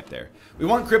starting to get there. We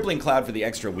want Crippling Cloud for the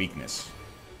extra weakness.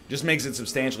 Just makes it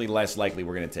substantially less likely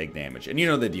we're going to take damage. And you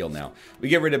know the deal now. We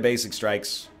get rid of basic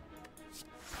strikes.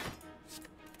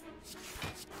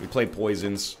 We play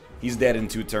poisons. He's dead in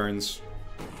 2 turns.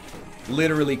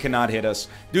 Literally cannot hit us.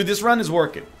 Dude, this run is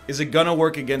working. Is it gonna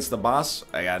work against the boss?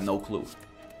 I got no clue.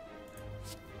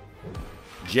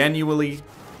 Genuinely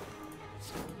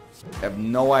have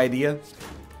no idea.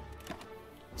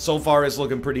 So far, it's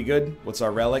looking pretty good. What's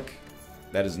our relic?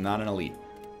 That is not an elite.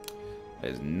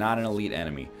 That is not an elite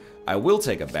enemy. I will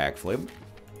take a backflip.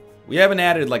 We haven't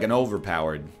added like an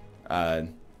overpowered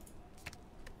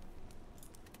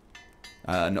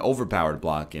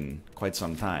block in quite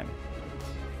some time.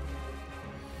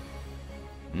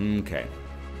 Okay.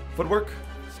 Footwork.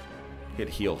 Hit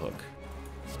heel hook.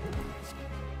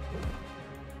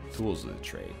 Tools of the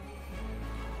trade.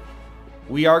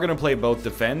 We are going to play both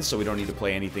defense, so we don't need to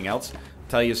play anything else.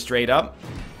 Tell you straight up.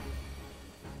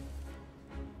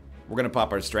 We're going to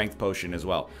pop our strength potion as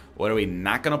well. What are we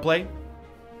not going to play?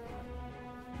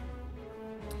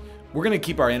 We're going to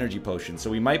keep our energy potion, so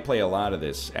we might play a lot of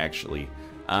this, actually.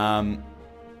 I'm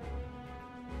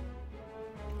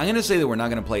going to say that we're not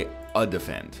going to play a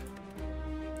defend.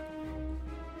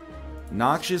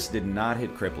 Noxious did not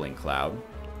hit Crippling Cloud.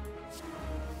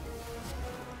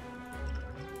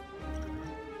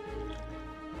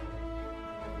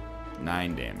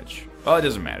 9 damage. Oh, it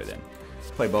doesn't matter then.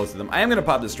 Play both of them. I am going to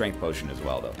pop the strength potion as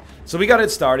well, though. So we got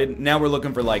it started. Now we're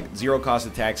looking for, like, 0-cost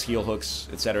attacks, heal hooks,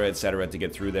 etc., to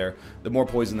get through there. The more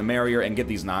poison, the merrier, and get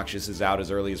these Noxiouses out as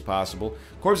early as possible.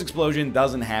 Corpse Explosion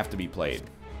doesn't have to be played.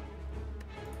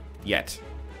 Yet.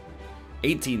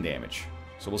 18 damage.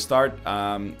 So we'll start, you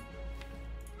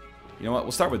know what?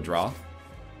 We'll start with draw.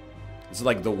 This is,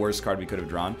 like, the worst card we could have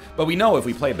drawn. But we know if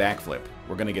we play Backflip,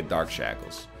 we're going to get Dark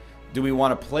Shackles. Do we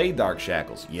want to play Dark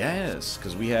Shackles? Yes,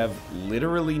 because we have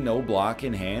literally no block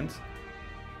in hand.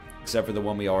 Except for the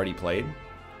one we already played.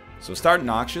 So start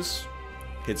Noxious.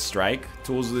 Hit Strike.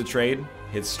 Tools of the Trade.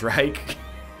 Hit Strike.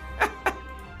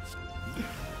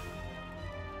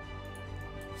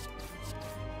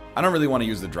 I don't really want to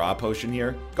use the draw potion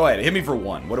here. Go ahead, hit me for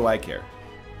 1. What do I care?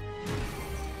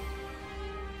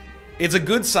 It's a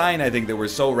good sign, I think, that we're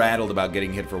so rattled about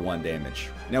getting hit for 1 damage.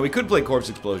 Now, we could play Corpse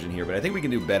Explosion here, but I think we can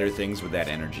do better things with that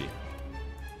energy.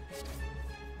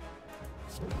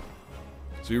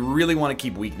 So we really want to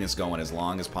keep weakness going as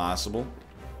long as possible.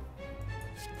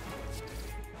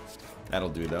 That'll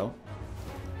do, though.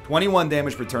 21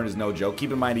 damage per turn is no joke.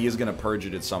 Keep in mind, he is going to purge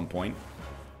it at some point.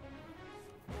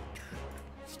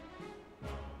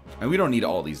 And we don't need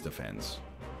all these defense.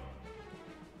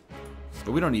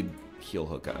 But we don't need heal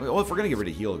hook. Well, if we're going to get rid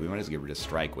of heal hook, we might as well get rid of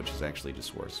strike, which is actually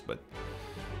just worse. But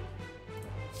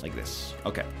like this.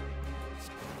 Okay.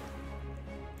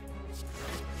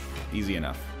 Easy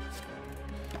enough.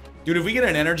 Dude, if we get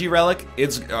an energy relic,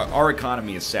 it's our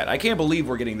economy is set. I can't believe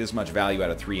we're getting this much value out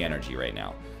of 3 energy right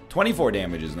now. 24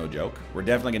 damage is no joke. We're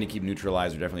definitely going to keep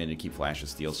Neutralize. We're definitely going to keep Flash of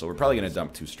Steel. So we're probably going to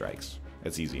dump 2 strikes.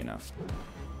 That's easy enough.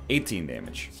 18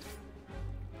 damage.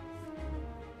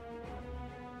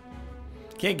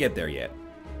 Can't get there yet.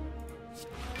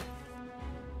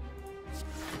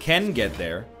 Can get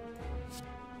there.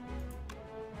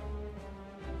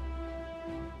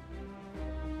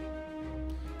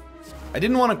 I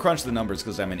didn't want to crunch the numbers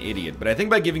because I'm an idiot, but I think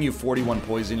by giving you 41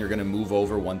 poison, you're going to move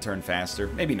over 1 turn faster.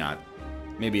 Maybe not.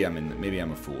 Maybe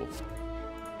I'm a fool.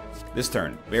 This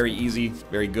turn, very easy,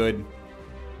 very good.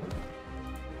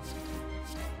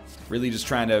 Really just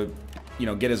trying to, you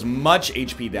know, get as much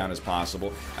HP down as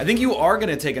possible. I think you are going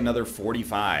to take another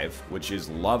 45, which is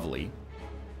lovely.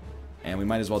 And we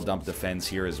might as well dump defense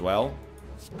here as well.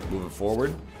 Move it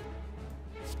forward.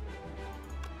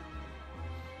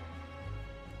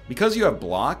 Because you have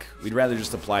block, we'd rather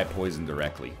just apply poison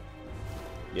directly.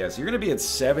 Yeah, so you're going to be at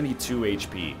 72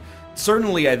 HP.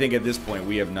 Certainly, I think at this point,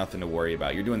 we have nothing to worry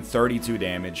about. You're doing 32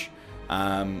 damage.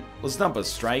 Let's dump a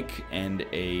strike and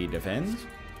a defend.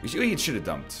 We should have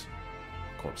dumped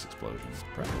Corpse Explosion,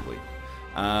 probably.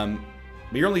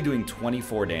 But you're only doing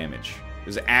 24 damage.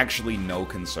 There's actually no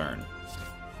concern.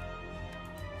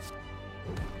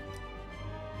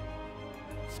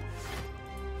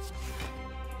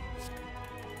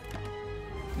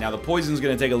 Now, the poison's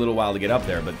going to take a little while to get up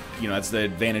there, but, you know, that's the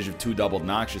advantage of 2 doubled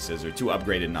Noxiouses, or 2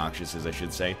 upgraded Noxiouses, I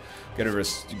should say. Get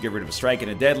rid of a strike and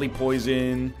a deadly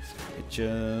poison. Hit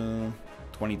ya.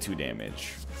 22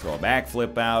 damage. Throw a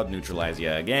backflip out, neutralize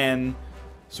ya again.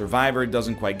 Survivor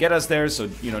doesn't quite get us there, so,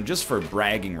 you know, just for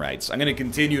bragging rights, I'm going to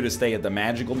continue to stay at the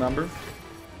magical number.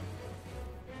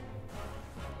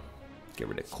 Get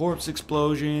rid of Corpse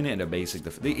Explosion and a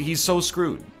basic... He's so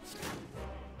screwed.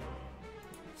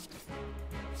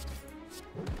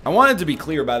 I wanted to be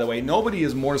clear, by the way, nobody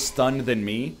is more stunned than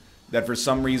me that for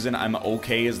some reason I'm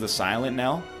okay as the Silent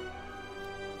now.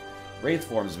 Wraith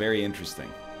form is very interesting.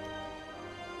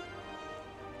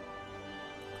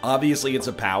 Obviously, it's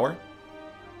a power.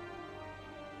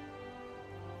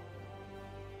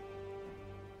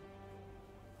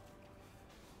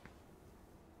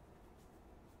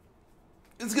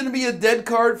 It's going to be a dead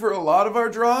card for a lot of our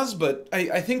draws, but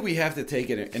I think we have to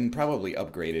take it and probably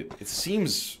upgrade it. It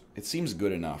seems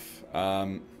good enough.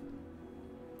 No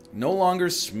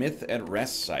longer Smith at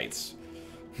rest sites.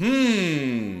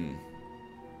 You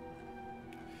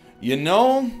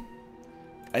know,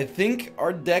 I think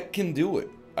our deck can do it.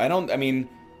 I mean,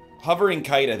 Hovering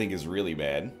Kite I think is really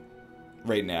bad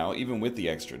right now, even with the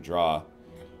extra draw.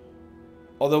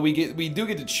 Although we do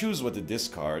get to choose what to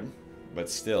discard, but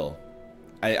still.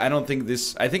 I don't think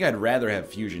this... I think I'd rather have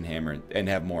Fusion Hammer and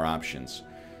have more options.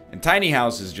 And Tiny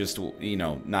House is just, you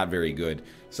know, not very good.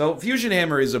 So Fusion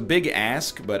Hammer is a big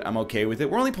ask, but I'm okay with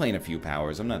it. We're only playing a few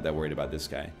powers. I'm not that worried about this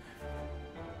guy.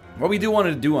 What we do want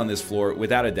to do on this floor,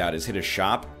 without a doubt, is hit a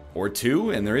shop or 2.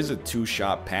 And there is a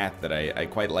 2-shop path that I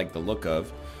quite like the look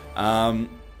of.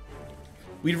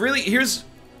 We'd really...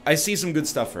 I see some good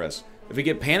stuff for us. If we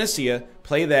get Panacea,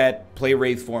 play that, play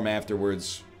Wraith form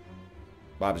afterwards.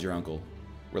 Bob's your uncle.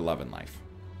 We're loving life.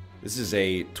 This is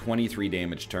a 23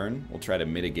 damage turn. We'll try to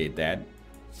mitigate that.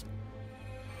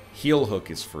 Heal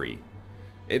Hook is free.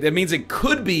 That means it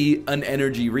could be an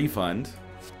energy refund.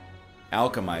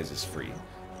 Alchemize is free.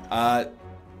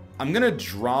 I'm gonna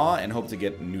draw and hope to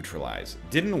get neutralized.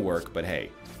 Didn't work, but hey.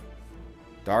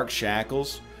 Dark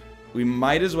Shackles. We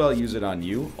might as well use it on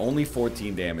you. Only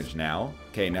 14 damage now.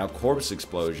 Okay, now Corpse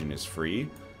Explosion is free.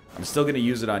 I'm still gonna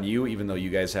use it on you, even though you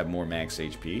guys have more max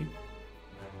HP.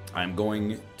 I'm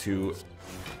going to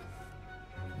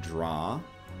draw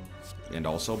and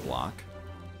also block.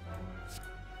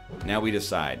 Now we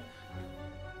decide.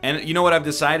 And you know what I've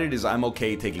decided is I'm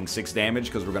okay taking 6 damage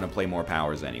because we're gonna play more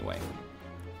powers anyway.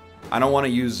 I don't want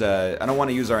to use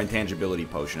our intangibility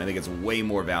potion. I think it's way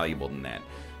more valuable than that.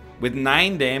 With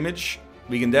 9 damage,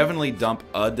 we can definitely dump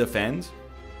a defend,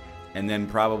 and then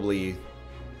probably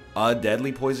a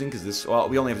deadly poison because this. Well,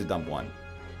 we only have to dump 1.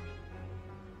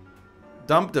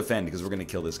 Dump defend because we're gonna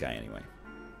kill this guy anyway.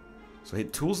 So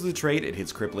hit tools of the trade. It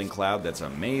hits crippling cloud. That's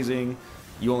amazing.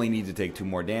 You only need to take 2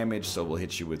 more damage, so we'll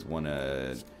hit you with one.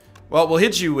 Well, we'll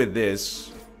hit you with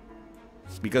this.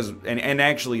 Because, and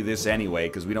actually this anyway,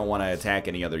 because we don't want to attack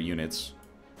any other units.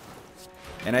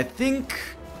 And I think...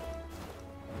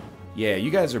 Yeah,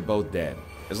 you guys are both dead.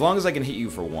 As long as I can hit you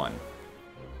for 1.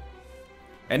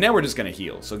 And now we're just going to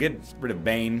heal. So get rid of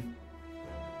Bane.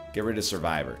 Get rid of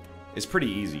Survivor. It's pretty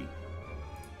easy.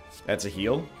 That's a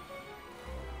heal.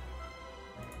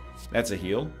 That's a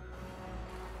heal.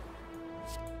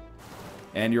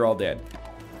 And you're all dead.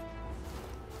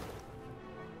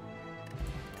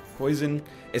 Poison.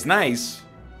 It's nice.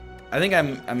 I think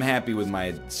I'm happy with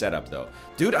my setup, though.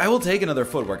 Dude, I will take another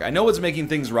footwork. I know it's making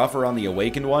things rougher on the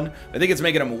Awakened one. I think it's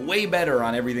making them way better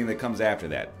on everything that comes after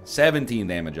that. 17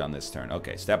 damage on this turn.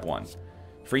 Okay, step 1.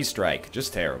 Free strike.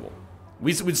 Just terrible.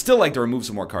 We'd still like to remove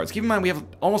some more cards. Keep in mind, we have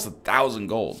almost 1,000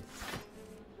 gold.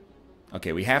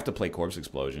 Okay, we have to play Corpse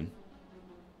Explosion.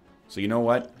 So you know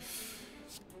what?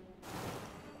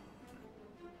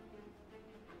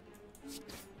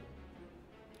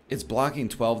 It's blocking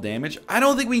 12 damage. I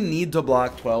don't think we need to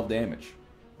block 12 damage.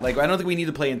 Like, I don't think we need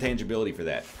to play intangibility for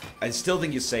that. I still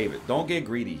think you save it. Don't get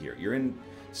greedy here. You're in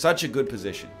such a good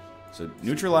position. So,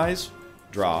 neutralize,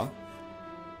 draw,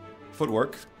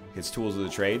 footwork, hits tools of the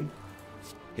trade,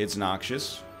 hits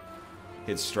noxious,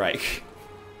 hits strike.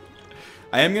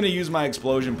 I am going to use my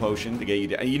explosion potion to get you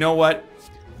down. You know what?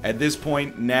 At this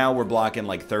point, now we're blocking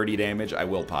like 30 damage. I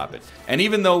will pop it. And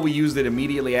even though we used it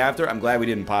immediately after, I'm glad we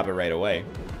didn't pop it right away.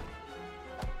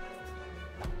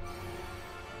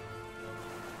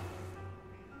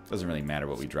 Doesn't really matter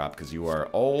what we drop because you are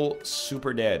all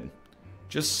super dead.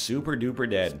 Just super duper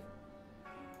dead.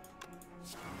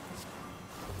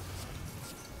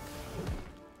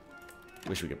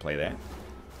 Wish we could play that.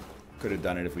 Could have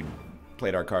done it if we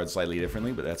played our cards slightly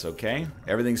differently, but that's okay.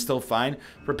 Everything's still fine.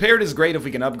 Prepared is great if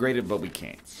we can upgrade it, but we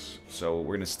can't. So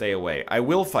we're going to stay away. I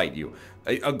will fight you.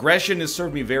 Aggression has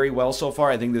served me very well so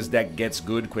far. I think this deck gets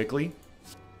good quickly.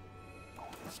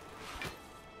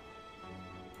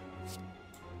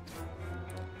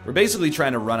 We're basically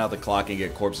trying to run out the clock and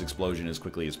get Corpse Explosion as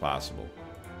quickly as possible.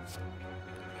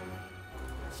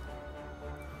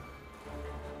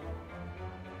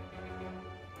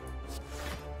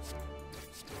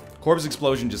 Corpse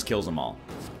Explosion just kills them all.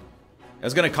 It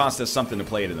was going to cost us something to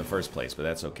play it in the first place, but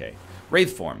that's okay.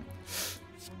 Wraith Form.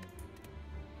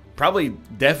 Probably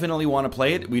definitely want to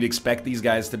play it. We'd expect these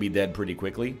guys to be dead pretty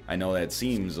quickly. I know that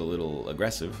seems a little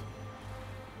aggressive.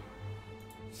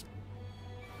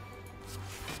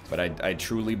 But I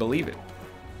truly believe it.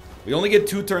 We only get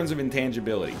 2 turns of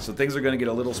intangibility, so things are going to get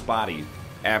a little spotty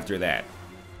after that.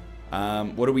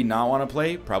 What do we not want to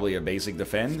play? Probably a basic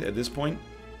defend at this point.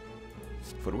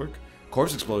 Footwork.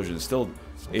 Corpse Explosion is still...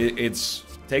 It's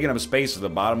taking up space at the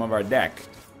bottom of our deck.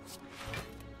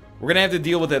 We're going to have to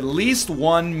deal with at least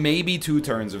 1, maybe 2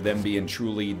 turns of them being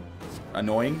truly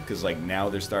annoying, because like now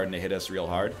they're starting to hit us real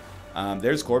hard.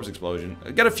 There's Corpse Explosion.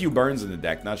 I've got a few burns in the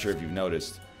deck, not sure if you've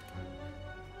noticed.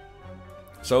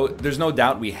 So, there's no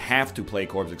doubt we have to play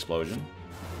Corpse Explosion.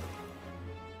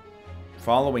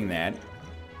 Following that,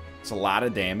 it's a lot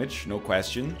of damage, no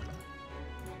question.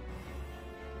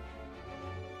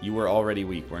 You were already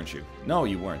weak, weren't you? No,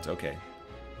 you weren't. Okay.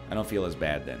 I don't feel as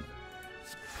bad then.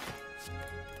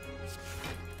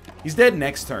 He's dead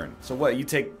next turn. So what, you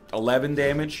take 11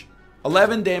 damage?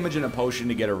 11 damage in a potion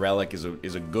to get a relic is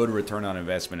a good return on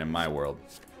investment in my world.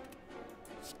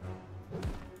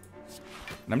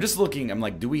 And I'm just looking, I'm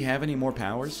like, do we have any more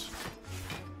powers?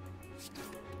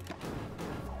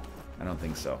 I don't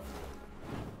think so.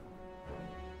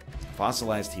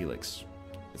 Fossilized Helix.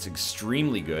 It's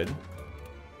extremely good.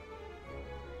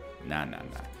 Nah.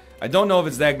 I don't know if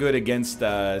it's that good against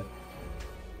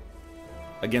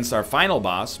against our final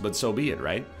boss, but so be it,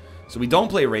 right? So we don't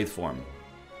play Wraith form.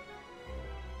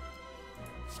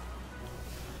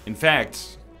 In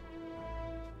fact,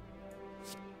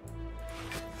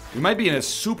 we might be in a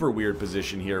super weird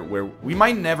position here where we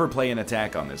might never play an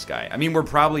attack on this guy. I mean, we're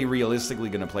probably realistically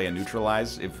going to play a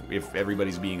neutralize if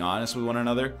everybody's being honest with one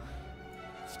another.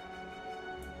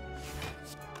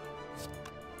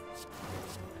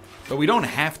 But we don't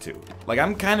have to. Like,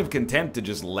 I'm kind of content to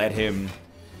just let him,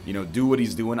 you know, do what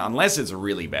he's doing, unless it's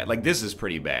really bad. Like, this is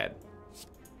pretty bad.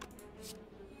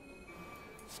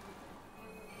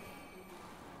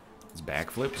 Let's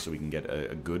backflip so we can get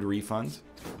a good refund.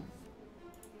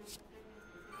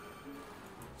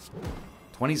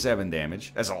 27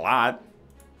 damage. That's a lot.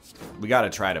 We gotta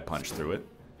try to punch through it.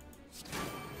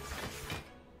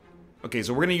 Okay,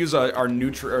 so we're gonna use our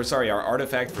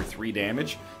artifact for 3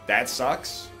 damage. That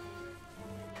sucks.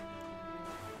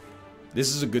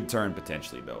 This is a good turn,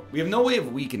 potentially, though. We have no way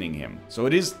of weakening him. So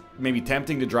it is maybe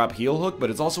tempting to drop Heal Hook, but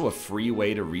it's also a free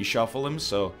way to reshuffle him,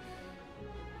 so...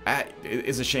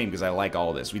 it's a shame, because I like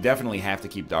all this. We definitely have to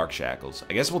keep Dark Shackles.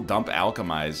 I guess we'll dump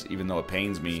Alchemize, even though it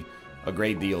pains me a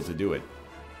great deal to do it.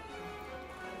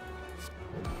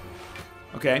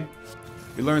 Okay.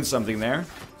 We learned something there.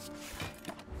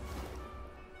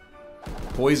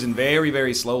 Poison very,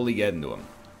 very slowly getting to him.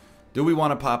 Do we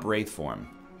want to pop Wraith form?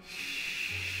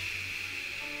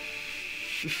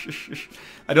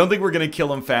 I don't think we're going to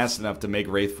kill him fast enough to make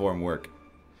Wraith form work.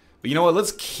 But you know what?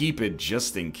 Let's keep it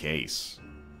just in case.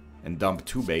 And dump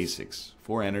 2 basics.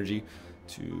 4 energy.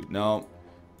 2... No.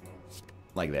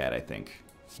 Like that, I think.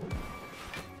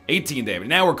 18 damage.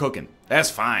 Now we're cooking.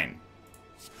 That's fine.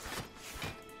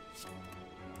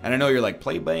 And I know you're like,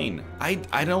 play Bane.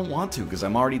 I don't want to, because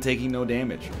I'm already taking no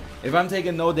damage. If I'm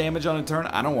taking no damage on a turn,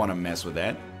 I don't want to mess with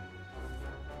that.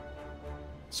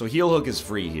 So Heal Hook is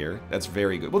free here. That's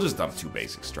very good. We'll just dump 2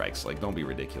 basic strikes. Like, don't be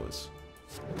ridiculous.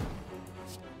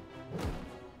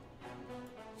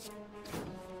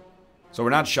 So we're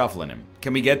not shuffling him.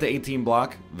 Can we get the 18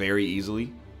 block? Very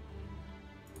easily.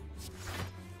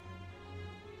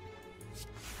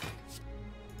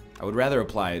 I would rather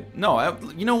apply... No,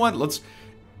 you know what? Let's...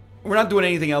 We're not doing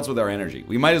anything else with our energy.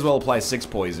 We might as well apply 6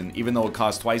 poison, even though it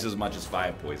costs twice as much as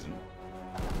 5 poison.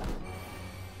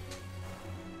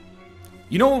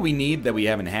 You know what we need that we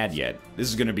haven't had yet? This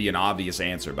is going to be an obvious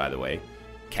answer, by the way.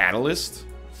 Catalyst.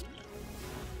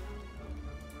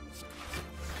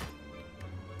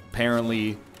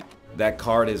 Apparently, that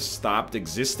card has stopped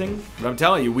existing. But I'm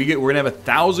telling you, we're going to have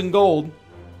 1,000 gold.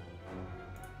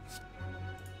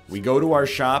 We go to our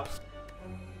shop.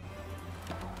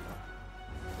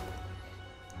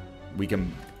 We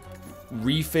can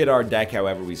refit our deck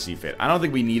however we see fit. I don't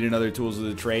think we need another Tools of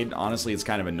the Trade. Honestly, it's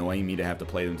kind of annoying me to have to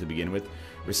play them to begin with.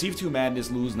 Receive 2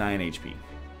 Madness, lose 9 HP.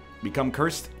 Become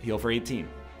Cursed, heal for 18.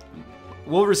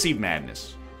 We'll receive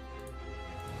Madness.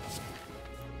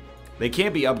 They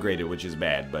can't be upgraded, which is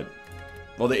bad, but...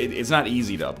 Well, it's not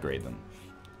easy to upgrade them.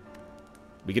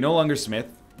 We can no longer smith.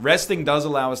 Resting does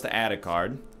allow us to add a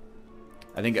card.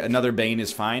 I think another Bane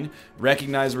is fine.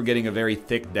 Recognize we're getting a very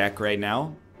thick deck right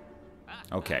now.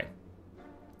 Okay.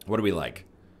 What do we like?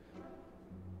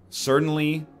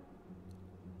 Certainly,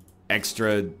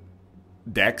 extra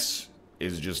decks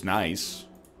is just nice.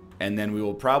 And then we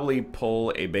will probably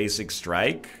pull a basic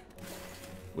strike,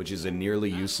 which is a nearly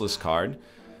useless card.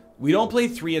 We don't play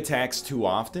 3 attacks too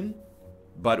often,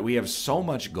 but we have so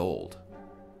much gold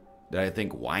that I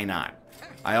think, why not?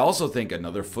 I also think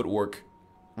another Footwork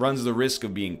runs the risk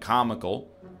of being comical,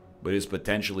 but is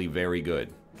potentially very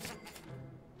good.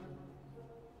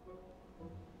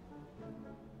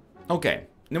 Okay,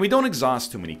 now we don't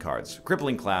exhaust too many cards.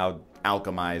 Crippling Cloud,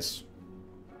 Alchemize.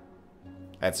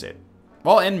 That's it.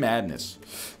 Well, and Madness.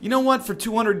 You know what? For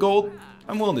 200 gold,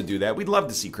 I'm willing to do that. We'd love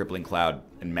to see Crippling Cloud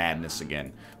and Madness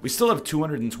again. We still have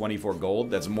 224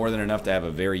 gold. That's more than enough to have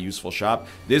a very useful shop.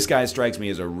 This guy strikes me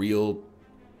as a real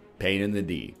pain in the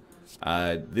D.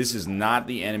 This is not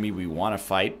the enemy we want to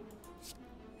fight.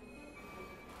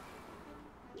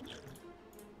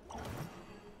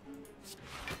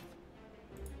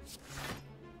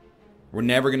 We're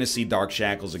never going to see Dark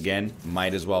Shackles again.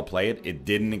 Might as well play it. It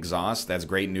didn't exhaust. That's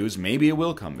great news. Maybe it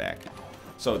will come back.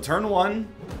 So, turn 1.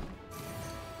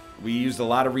 We used a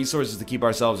lot of resources to keep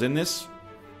ourselves in this.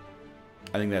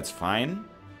 I think that's fine.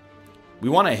 We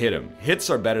want to hit him. Hits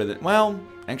are better than... Well,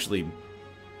 actually,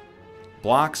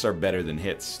 blocks are better than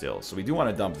hits still. So we do want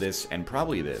to dump this and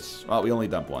probably this. Well, we only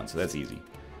dump 1, so that's easy.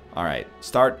 Alright,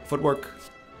 start. Footwork.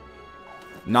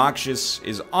 Noxious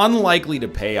is unlikely to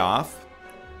pay off.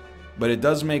 But it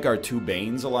does make our 2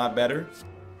 Banes a lot better.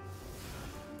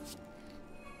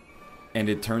 And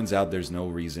it turns out there's no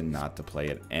reason not to play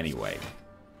it anyway.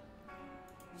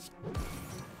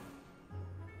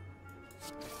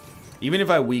 Even if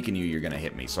I weaken you, you're gonna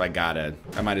hit me. So I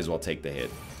might as well take the hit.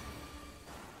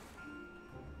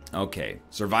 Okay,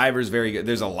 Survivor's very good.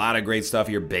 There's a lot of great stuff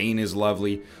here. Bane is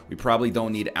lovely. We probably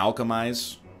don't need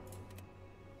Alchemize.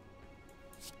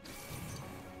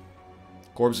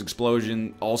 Corpse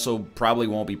Explosion also probably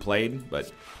won't be played,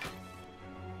 but...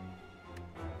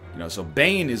 You know, so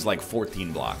Bane is like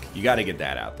 14 block. You gotta get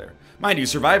that out there. Mind you,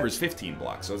 Survivor's 15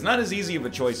 block, so it's not as easy of a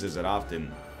choice as it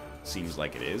often seems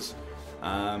like it is.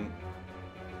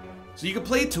 So you can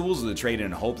play Tools of the Trade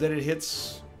and hope that it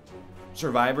hits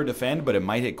Survivor Defend, but it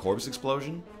might hit Corpse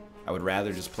Explosion. I would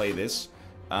rather just play this,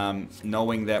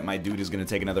 knowing that my dude is going to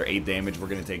take another 8 damage, we're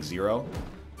going to take 0.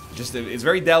 Just, it's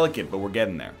very delicate, but we're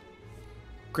getting there.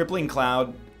 Crippling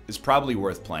Cloud is probably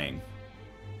worth playing.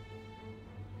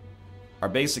 Our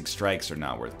basic strikes are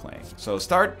not worth playing. So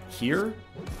start here,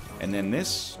 and then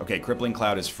this. Okay, Crippling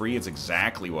Cloud is free. It's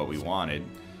exactly what we wanted.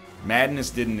 Madness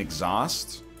didn't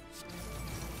exhaust.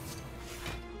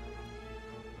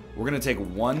 We're going to take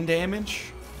 1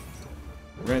 damage.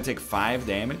 We're going to take 5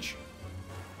 damage.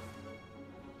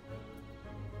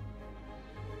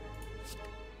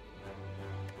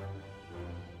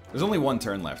 There's only 1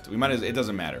 turn left. We might as, it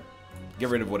doesn't matter. Get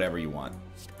rid of whatever you want.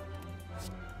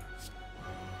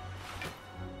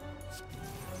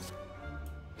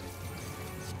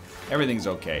 Everything's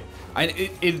okay.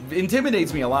 It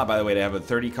intimidates me a lot, by the way, to have a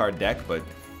 30-card deck, but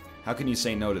how can you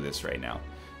say no to this right now?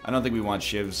 I don't think we want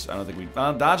shivs. I don't think we...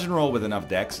 dodge and roll with enough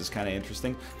decks is kind of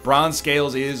interesting. Bronze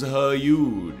Scales is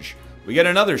huge. We get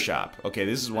another shop. Okay,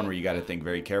 this is one where you got to think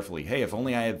very carefully. Hey, if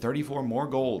only I had 34 more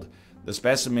gold. The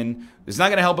specimen is not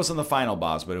going to help us on the final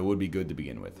boss, but it would be good to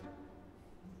begin with.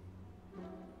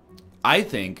 I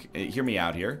think... hear me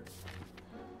out here.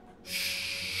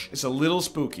 Shh. It's a little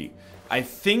spooky. I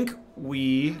think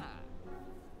we...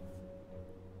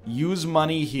 use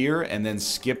money here and then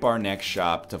skip our next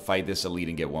shop to fight this elite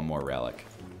and get 1 more relic.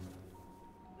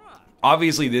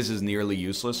 Obviously, this is nearly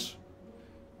useless.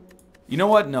 You know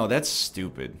what? No, that's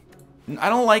stupid. I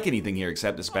don't like anything here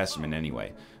except the specimen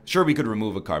anyway. Sure, we could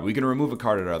remove a card. We can remove a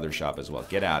card at our other shop as well.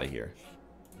 Get out of here.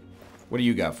 What do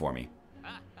you got for me?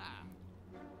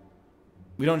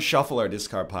 We don't shuffle our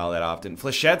discard pile that often.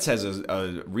 Flechettes has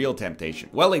a real temptation.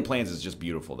 Well-Laid Plans is just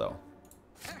beautiful, though.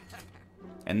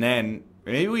 And then...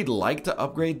 maybe we'd like to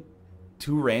upgrade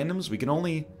 2 randoms. We can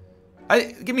only...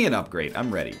 give me an upgrade.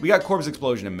 I'm ready. We got Corpse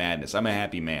Explosion and Madness. I'm a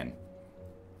happy man.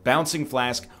 Bouncing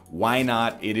Flask. Why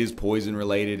not? It is poison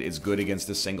related. It's good against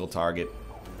a single target.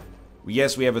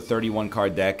 Yes, we have a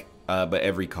 31-card deck, but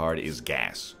every card is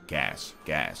gas. Gas.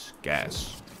 Gas.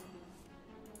 Gas.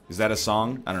 Is that a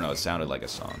song? I don't know. It sounded like a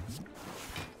song.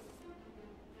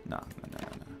 No.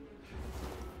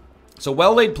 So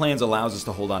Well-Laid Plans allows us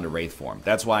to hold on to Wraith Form.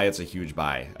 That's why it's a huge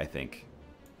buy, I think.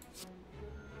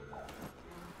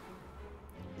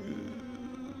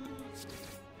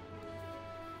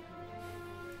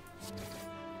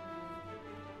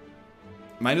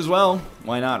 Might as well.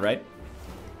 Why not, right?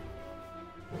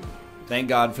 Thank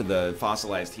God for the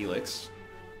fossilized helix.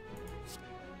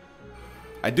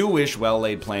 I do wish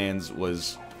Well-Laid Plans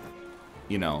was,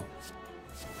 you know...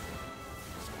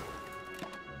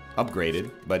 upgraded,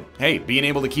 but hey, being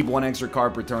able to keep 1 extra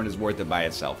card per turn is worth it by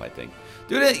itself, I think.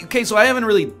 Dude, okay, so I haven't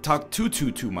really talked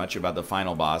too much about the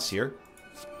final boss here.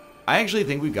 I actually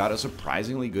think we've got a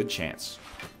surprisingly good chance.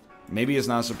 Maybe it's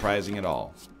not surprising at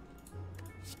all.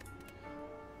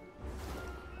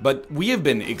 But we have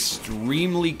been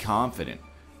extremely confident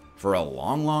for a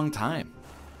long, long time.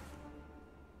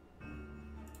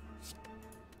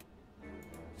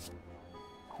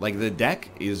 Like, the deck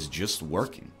is just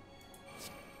working.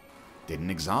 Didn't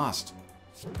exhaust.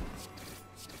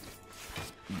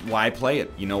 Why play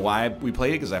it? You know why we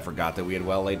played it? Because I forgot that we had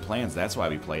Well-Laid Plans. That's why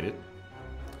we played it.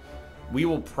 We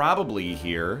will probably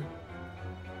here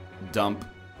dump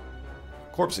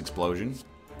Corpse Explosion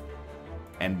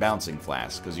and Bouncing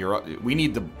Flask, because we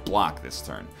need to block this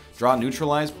turn. Draw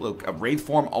Neutralize. Look, a Wraith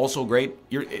Form also great.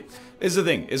 This is the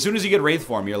thing. As soon as you get Wraith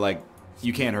Form, you're like,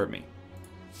 you can't hurt me.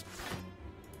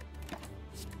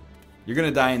 You're going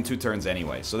to die in 2 turns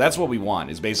anyway. So that's what we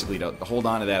want, is basically to hold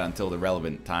on to that until the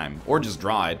relevant time. Or just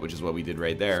draw it, which is what we did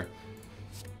right there.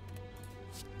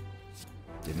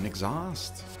 Didn't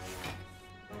exhaust.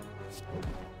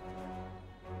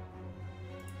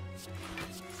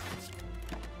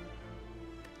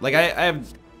 Like, I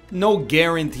have no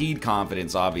guaranteed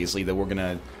confidence, obviously, that we're going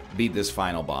to beat this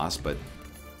final boss, but...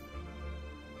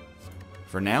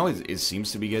 for now, it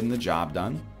seems to be getting the job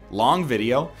done. Long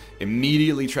video,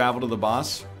 immediately travel to the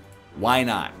boss. Why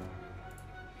not?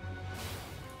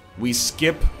 we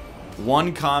skip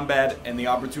one combat and the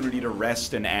opportunity to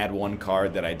rest and add one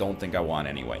card that I don't think I want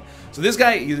anyway. So this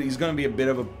guy, he's going to be a bit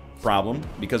of a problem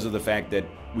because of the fact that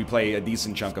we play a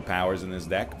decent chunk of powers in this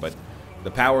deck, but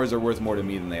the powers are worth more to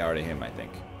me than they are to him, I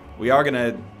think. We are going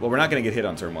to... Well, we're not going to get hit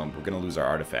on turn 1. We're going to lose our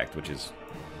artifact, which is...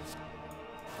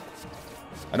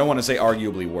 I don't want to say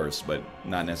arguably worse, but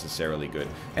not necessarily good.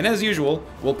 And as usual,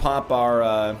 we'll pop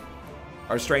our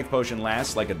strength potion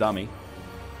last, like a dummy.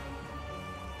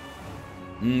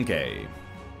 Okay.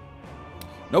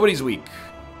 Nobody's weak.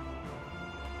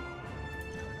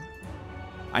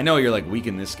 I know you're like,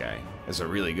 weaken this guy. That's a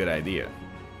really good idea.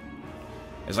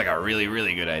 It's like a really,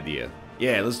 really good idea.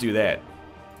 Yeah, let's do that.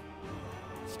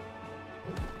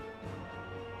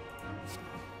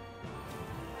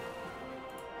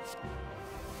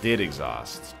 Did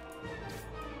exhaust.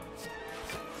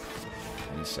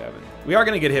 27. We are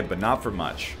going to get hit, but not for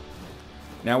much.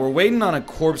 Now, we're waiting on a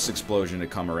corpse explosion to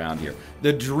come around here.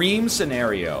 The dream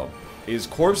scenario is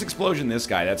corpse explosion this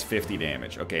guy. That's 50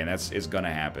 damage. Okay, and is going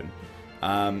to happen.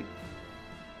 And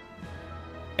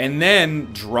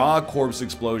then draw a corpse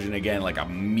explosion again, like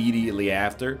immediately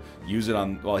after. Use it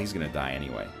on... Well, he's going to die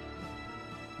anyway.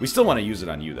 We still want to use it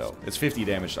on you, though. It's 50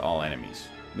 damage to all enemies.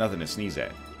 Nothing to sneeze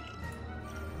at.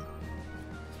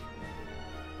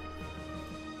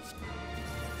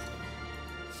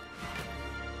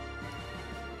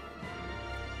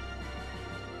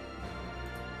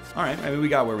 Alright, I mean, we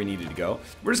got where we needed to go.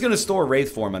 We're just going to store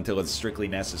Wraith Form until it's strictly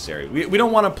necessary. We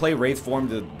don't want to play Wraith Form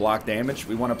to block damage.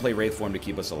 We want to play Wraith Form to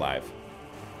keep us alive.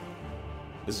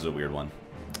 This is a weird one.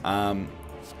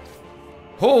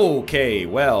 Okay,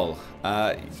 well,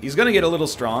 he's going to get a little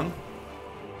strong.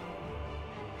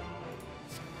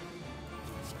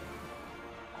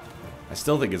 I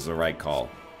still think it's the right call.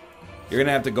 You're going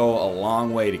to have to go a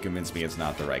long way to convince me it's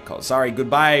not the right call. Sorry,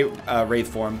 goodbye, Wraith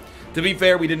Form. To be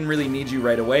fair, we didn't really need you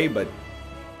right away, but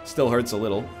still hurts a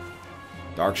little.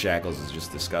 Dark Shackles is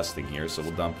just disgusting here, so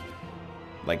we'll dump,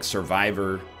 like,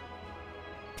 Survivor.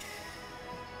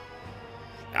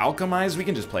 Alchemize? We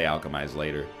can just play Alchemize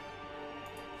later.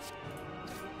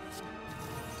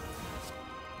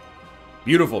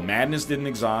 Beautiful. Madness didn't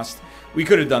exhaust. We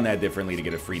could have done that differently to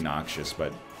get a free Noxious,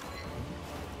 but...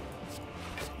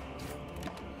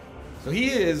 So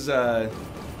he is, I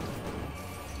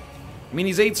mean,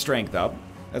 he's 8 strength up.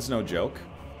 That's no joke.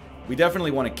 We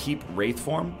definitely want to keep Wraith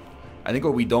Form. I think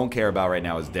what we don't care about right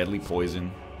now is Deadly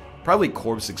Poison. Probably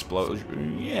Corpse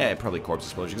Explosion. Yeah, probably Corpse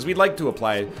Explosion. Because we'd like to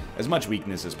apply as much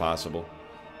weakness as possible.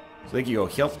 So they can go,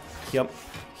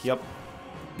 yup.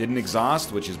 Didn't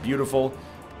exhaust, which is beautiful.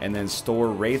 And then store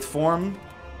Wraith Form.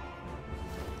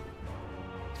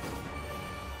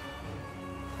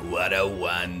 What a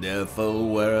wonderful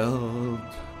world.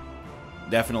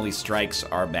 Definitely strikes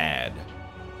are bad.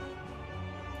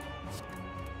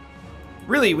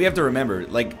 Really, we have to remember,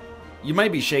 like, you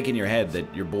might be shaking your head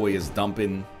that your boy is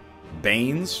dumping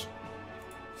Banes.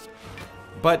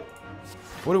 But,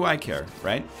 what do I care,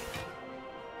 right?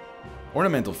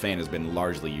 Ornamental Fan has been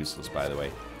largely useless, by the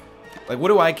way. Like, what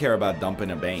do I care about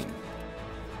dumping a Bane?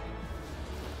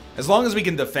 As long as we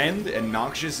can defend and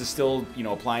Noxious is still, you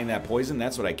know, applying that poison,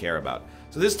 that's what I care about.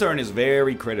 So this turn is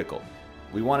very critical.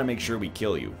 We want to make sure we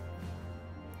kill you.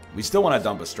 We still want to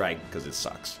dump a strike because it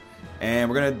sucks. And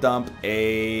we're going to dump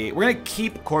a... We're going to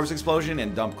keep Corpse Explosion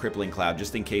and dump Crippling Cloud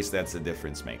just in case that's the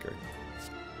difference maker.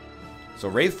 So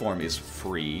Wraith Form is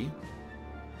free,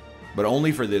 but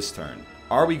only for this turn.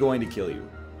 Are we going to kill you?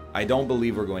 I don't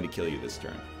believe we're going to kill you this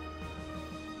turn.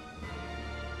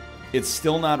 It's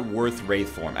still not worth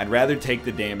Wraith Form. I'd rather take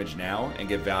the damage now and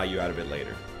get value out of it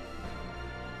later.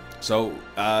 So,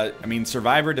 I mean,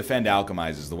 Survivor, Defend,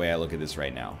 Alchemize is the way I look at this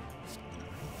right now.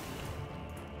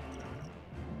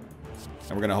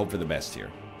 And we're going to hope for the best here.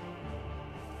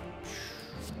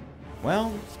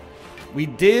 Well, we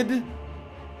did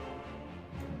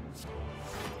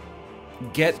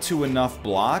get to enough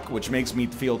block, which makes me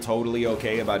feel totally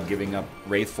okay about giving up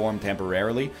Wraith Form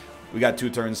temporarily. We got 2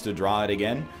 turns to draw it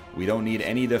again. We don't need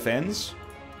any defense.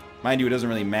 Mind you, it doesn't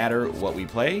really matter what we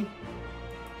play.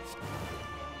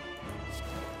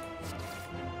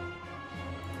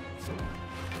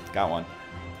 Got one.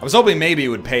 I was hoping maybe it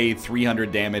would pay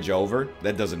 300 damage over.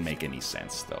 That doesn't make any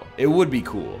sense, though. It would be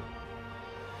cool.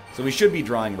 So we should be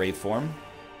drawing Wraith Form.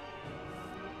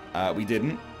 We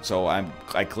didn't, so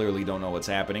I clearly don't know what's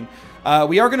happening.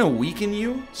 We are going to weaken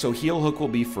you, so Heal Hook will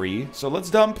be free. So let's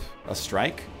dump a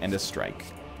strike and a strike.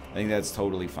 I think that's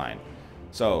totally fine.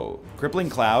 So, Crippling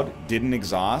Cloud didn't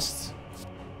exhaust.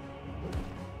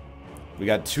 We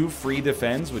got 2 free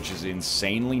defends, which is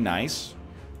insanely nice.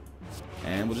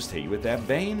 And we'll just hit you with that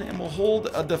Bane, and we'll hold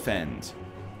a defend.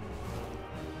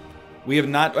 We have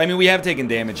not... I mean, we have taken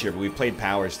damage here, but we've played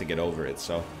powers to get over it,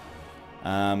 so...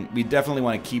 we definitely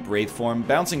want to keep Wraith form.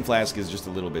 Bouncing Flask is just a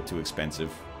little bit too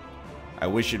expensive. I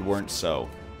wish it weren't so.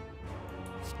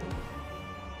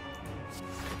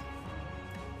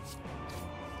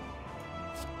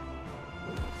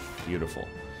 Beautiful.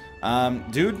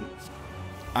 Dude,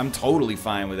 I'm totally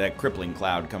fine with that Crippling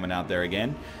Cloud coming out there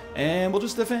again. And we'll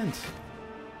just defend.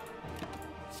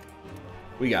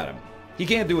 We got him. He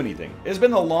can't do anything. It's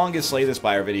been the longest Slay the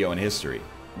Spire video in history.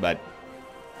 But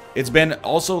it's been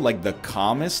also like the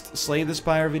calmest Slay the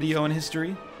Spire video in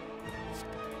history.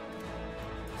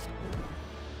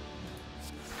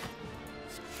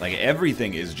 Like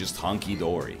everything is just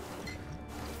hunky-dory.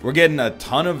 We're getting a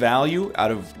ton of value out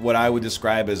of what I would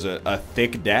describe as a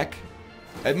thick deck.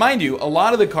 And mind you, a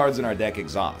lot of the cards in our deck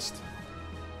exhaust.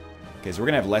 Okay, so we're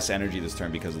going to have less energy this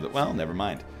turn because of the... Well, never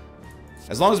mind.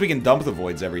 As long as we can dump the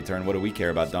voids every turn, what do we care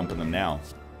about dumping them now?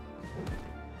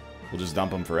 We'll just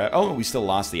dump them forever. Oh, we still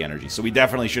lost the energy, so we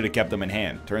definitely should have kept them in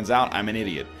hand. Turns out, I'm an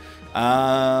idiot.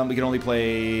 We can only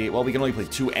play... Well, we can only play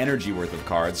 2 energy worth of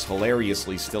cards.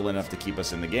 Hilariously, still enough to keep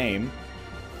us in the game.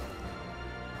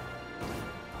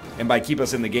 And by keep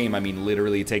us in the game, I mean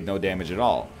literally take no damage at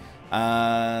all.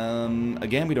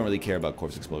 Again, we don't really care about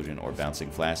Corpse Explosion or Bouncing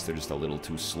Flask. They're just a little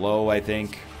too slow, I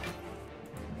think.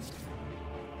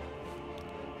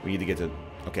 We need to get to...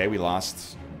 Okay, we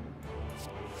lost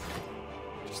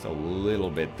just a little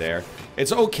bit there.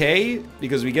 It's okay,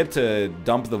 because we get to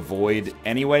dump the Void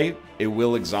anyway. It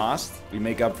will exhaust. We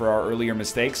make up for our earlier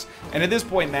mistakes. And at this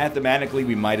point, mathematically,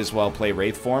 we might as well play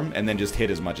Wraith form and then just hit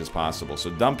as much as possible. So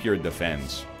dump your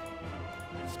defense.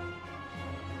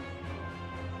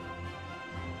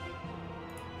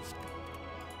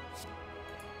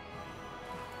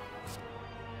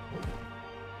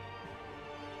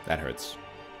 That hurts.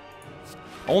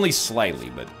 Only slightly,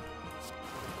 but...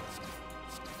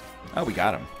 Oh, we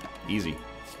got him. Easy.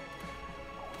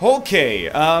 Okay,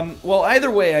 well,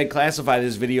 either way, I classify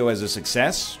this video as a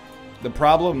success. The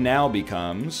problem now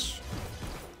becomes...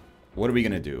 What are we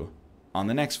going to do on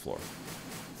the next floor?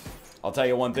 I'll tell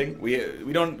you one thing.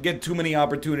 We don't get too many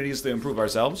opportunities to improve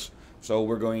ourselves. So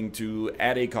we're going to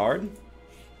add a card.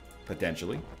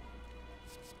 Potentially.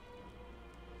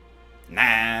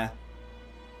 Nah.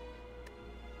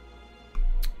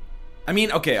 I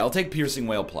mean, okay, I'll take Piercing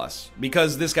Wail Plus,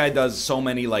 because this guy does so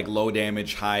many, like, low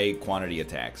damage, high quantity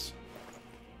attacks.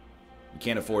 We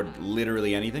can't afford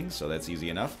literally anything, so that's easy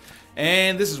enough.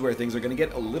 And this is where things are going to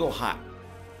get a little hot.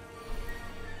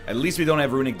 At least we don't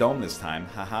have Runic Dome this time,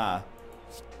 haha.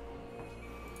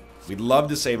 We'd love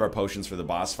to save our potions for the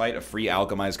boss fight. A free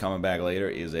Alchemize coming back later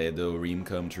is a dream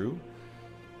come true.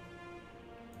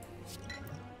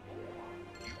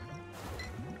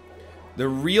 The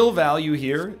real value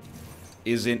here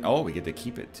is in... Oh, we get to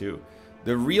keep it, too.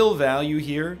 The real value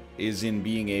here is in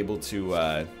being able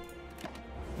to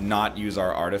not use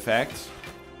our artifact.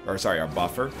 Or, sorry, our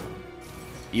buffer.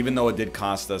 Even though it did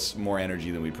cost us more energy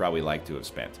than we'd probably like to have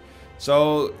spent.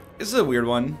 So, this is a weird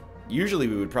one. Usually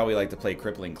we would probably like to play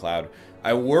Crippling Cloud.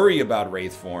 I worry about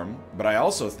Wraith form, but I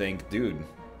also think, dude,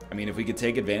 I mean, if we could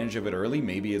take advantage of it early,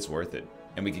 maybe it's worth it.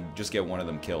 And we could just get one of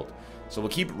them killed. So we'll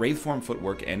keep Wraith form,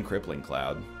 Footwork, and Crippling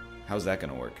Cloud. How's that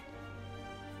going to work?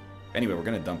 Anyway, we're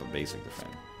going to dump a basic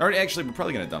defend. Or actually, we're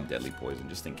probably going to dump Deadly Poison,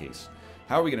 just in case.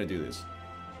 How are we going to do this?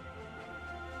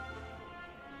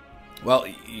 Well,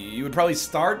 you would probably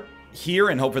start here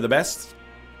and hope for the best.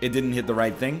 It didn't hit the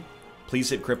right thing. Please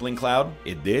hit Crippling Cloud.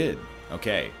 It did.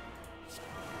 Okay.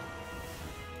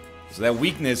 So that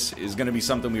weakness is going to be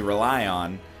something we rely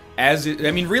on. I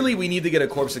mean, really, we need to get a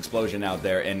Corpse Explosion out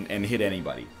there and hit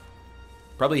anybody.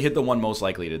 Probably hit the one most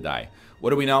likely to die.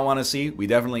 What do we not want to see? We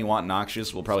definitely want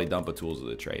Noxious. We'll probably dump a Tools of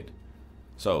the Trade.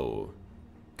 So,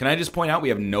 can I just point out we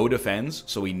have no defense,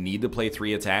 so we need to play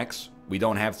 3 attacks? We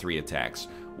don't have 3 attacks.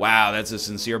 Wow, that's a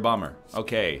sincere bummer.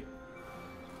 Okay.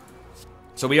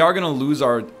 So we are going to lose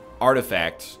our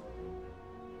artifact.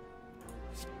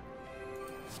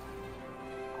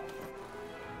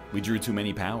 We drew too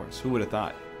many powers. Who would have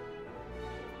thought?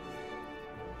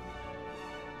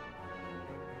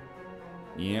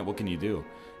 Yeah, what can you do?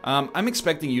 I'm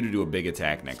expecting you to do a big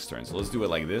attack next turn, so let's do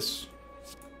it like this.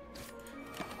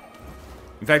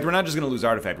 In fact, we're not just going to lose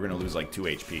artifact, we're going to lose like 2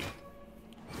 HP.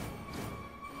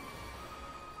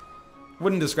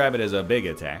 Wouldn't describe it as a big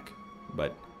attack,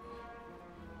 but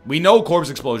we know Corpse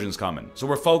Explosion's coming, so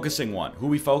we're focusing 1. Who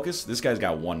we focus? This guy's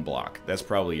got 1 block. That's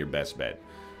probably your best bet.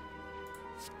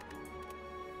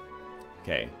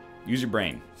 Okay, use your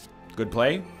brain. Good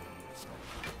play.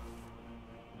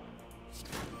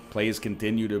 Plays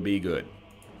continue to be good.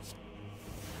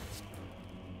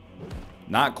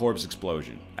 Not corpse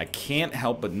explosion. I can't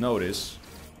help but notice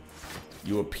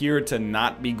you appear to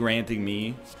not be granting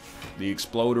me the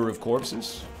exploder of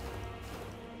corpses.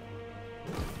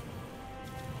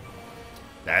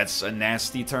 That's a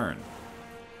nasty turn.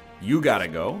 You gotta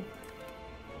go.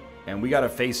 And we gotta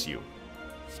face you.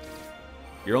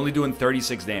 You're only doing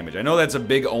 36 damage. I know that's a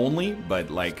big only, but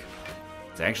like,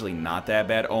 it's actually not that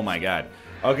bad. Oh my god.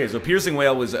 Okay, so Piercing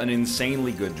Wail was an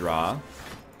insanely good draw.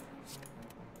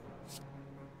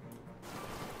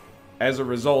 As a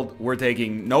result, we're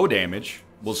taking no damage.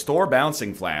 We'll store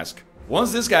Bouncing Flask.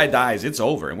 Once this guy dies, it's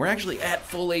over. And we're actually at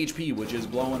full HP, which is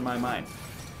blowing my mind.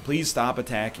 Please stop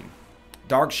attacking.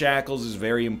 Dark Shackles is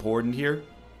very important here.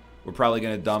 We're probably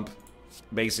going to dump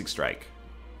Basic Strike.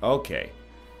 Okay.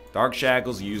 Dark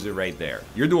Shackles, use it right there.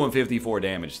 You're doing 54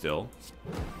 damage still.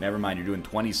 Never mind, you're doing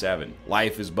 27.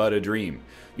 Life is but a dream.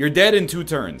 You're dead in 2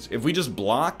 turns. If we just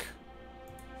block,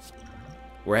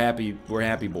 we're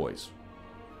happy boys.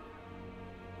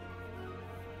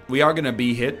 We are going to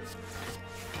be hit.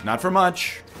 Not for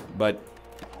much, but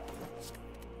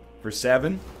for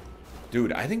 7.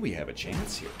 Dude, I think we have a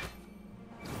chance here.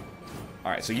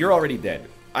 Alright, so you're already dead.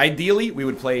 Ideally, we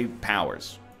would play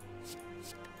powers.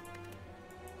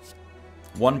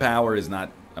 1 power is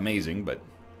not amazing, but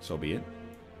so be it.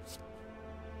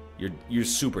 You're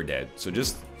super dead, so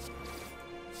just...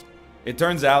 It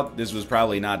turns out this was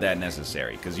probably not that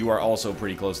necessary, because you are also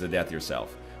pretty close to death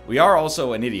yourself. We are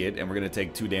also an idiot, and we're going to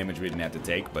take 2 damage we didn't have to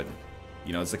take, but,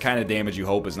 you know, it's the kind of damage you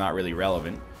hope is not really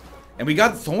relevant. And we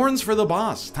got Thorns for the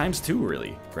boss, ×2,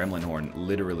 really. Gremlin Horn,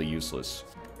 literally useless.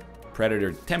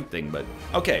 Predator, tempting, but...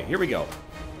 Okay, here we go.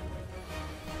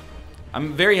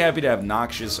 I'm very happy to have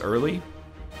Noxious early.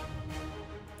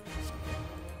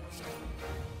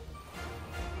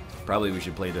 Probably we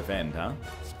should play Defend, huh?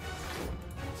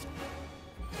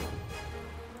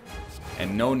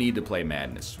 And no need to play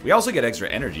Madness. We also get extra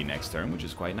energy next turn, which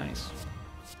is quite nice.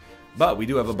 But we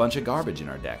do have a bunch of garbage in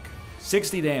our deck.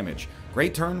 60 damage.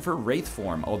 Great turn for Wraith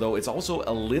Form, although it's also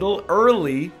a little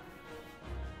early.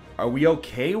 Are we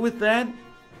okay with that?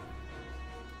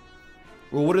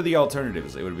 Well, what are the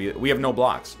alternatives? It would be we have no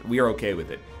blocks. We are okay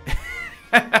with it.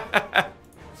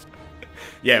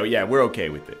 yeah, we're okay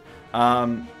with it.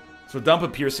 So dump a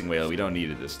Piercing Wail. We don't need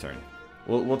it this turn.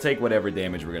 We'll take whatever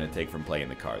damage we're going to take from playing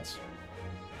the cards.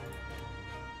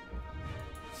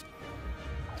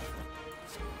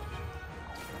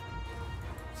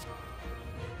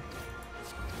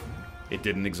 It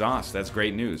didn't exhaust. That's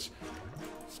great news.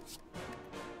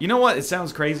 You know what? It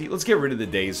sounds crazy. Let's get rid of the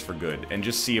days for good and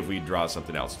just see if we draw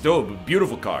something else. Dope,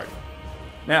 beautiful card.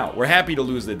 Now, we're happy to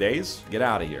lose the days. Get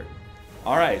out of here.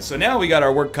 Alright, so now we got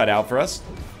our work cut out for us.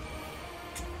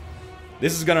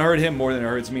 This is going to hurt him more than it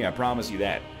hurts me, I promise you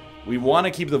that. We want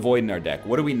to keep the Void in our deck.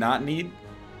 What do we not need?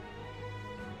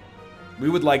 We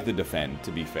would like the Defend,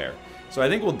 to be fair. So I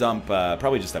think we'll dump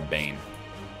probably just a Bane.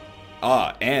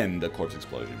 And a Corpse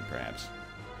Explosion, perhaps.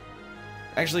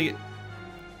 Actually,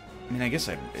 I mean, I guess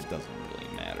it doesn't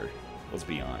really matter. Let's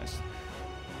be honest.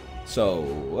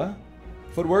 So,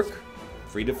 Footwork,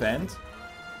 free Defend.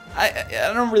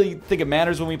 I don't really think it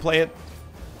matters when we play it.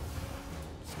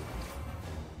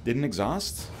 Didn't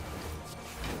exhaust?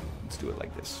 Let's do it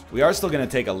like this. We are still going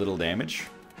to take a little damage.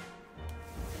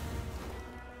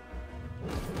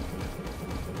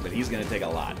 But he's going to take a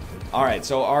lot. Alright,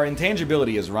 so our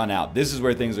intangibility has run out. This is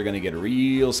where things are going to get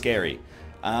real scary.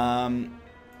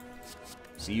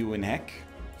 See you in heck.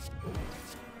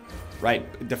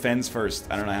 Right, defends first.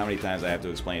 I don't know how many times I have to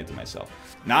explain it to myself.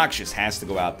 Noxious has to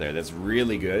go out there. That's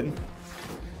really good.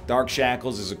 Dark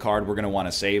Shackles is a card we're going to want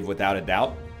to save without a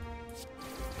doubt.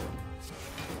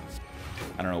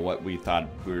 I don't know what we thought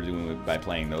we were doing by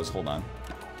playing those. Hold on.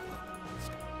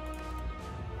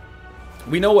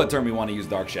 We know what turn we want to use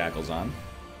Dark Shackles on.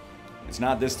 It's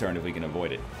not this turn if we can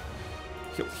avoid it.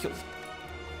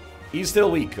 He's still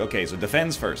weak. Okay, so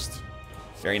defends first.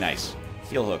 Very nice.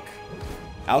 Heal Hook.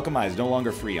 Alchemize no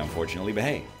longer free, unfortunately, but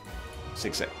hey.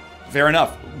 6. Fair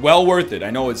enough. Well worth it.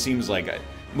 I know it seems like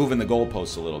moving the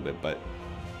goalposts a little bit, but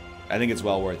I think it's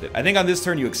well worth it. I think on this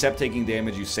turn you accept taking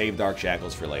damage, you save Dark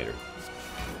Shackles for later.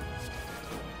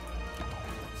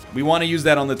 We want to use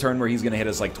that on the turn where he's going to hit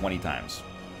us like 20 times.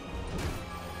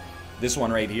 This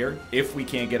one right here, if we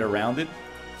can't get around it.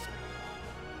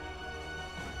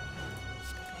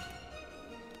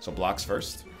 So blocks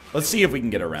first. Let's see if we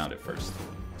can get around it first.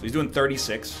 So he's doing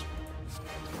 36.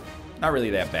 Not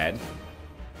really that bad.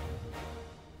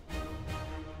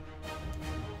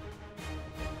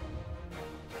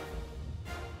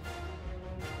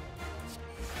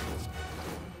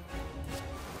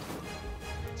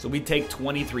 So we take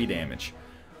 23 damage.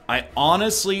 I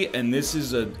honestly, and this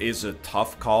is a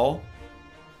tough call,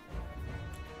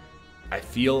 I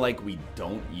feel like we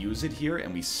don't use it here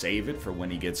and we save it for when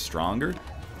he gets stronger.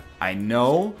 I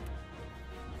know.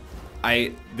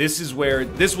 This is where,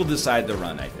 this will decide the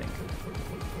run, I think.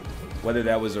 Whether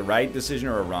that was a right decision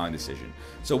or a wrong decision.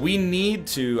 So we need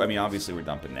to, I mean, obviously we're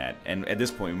dumping that. And at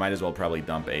this point, we might as well probably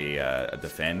dump a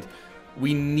defend.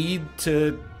 We need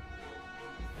to...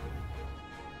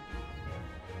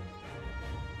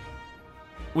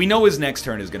 We know his next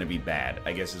turn is going to be bad,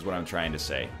 I guess is what I'm trying to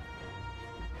say.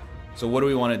 So what do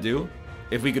we want to do?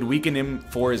 If we could weaken him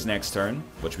for his next turn,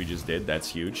 which we just did, that's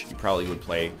huge. You probably would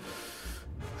play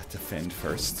defend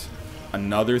first.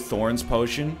 Another Thorns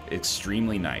Potion,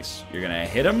 extremely nice. You're going to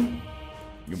hit him,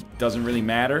 it doesn't really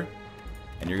matter,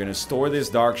 and you're going to store this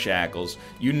Dark Shackles.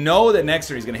 You know that next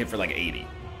turn he's going to hit for like 80.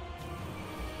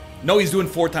 No, he's doing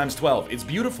 4 times 12. It's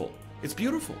beautiful. It's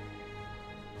beautiful.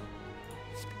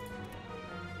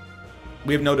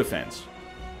 We have no defense.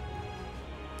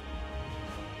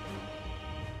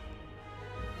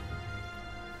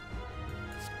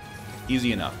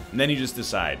 Easy enough. And then you just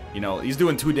decide. You know, he's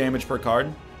doing 2 damage per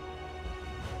card.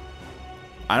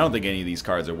 I don't think any of these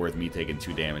cards are worth me taking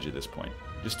 2 damage at this point.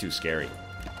 Just too scary.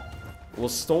 We'll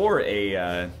store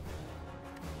a...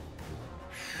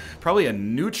 probably a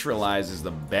Neutralize is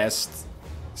the best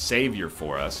savior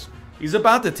for us. He's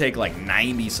about to take like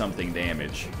 90-something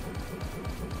damage.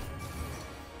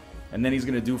 And then he's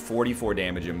going to do 44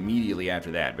 damage immediately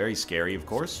after that. Very scary, of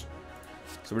course.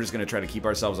 So we're just going to try to keep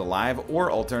ourselves alive,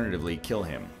 or alternatively, kill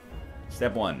him.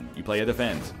 Step 1, you play a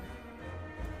defend.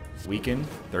 Weaken,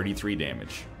 33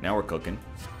 damage. Now we're cooking.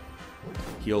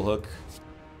 Heal hook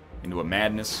into a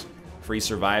madness. Free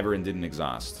survivor and didn't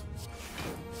exhaust.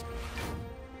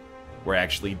 We're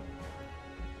actually...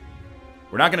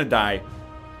 We're not going to die.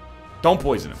 Don't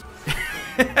poison him.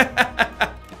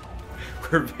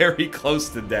 We're very close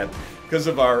to death because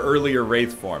of our earlier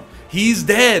Wraith form. He's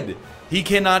dead! He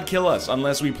cannot kill us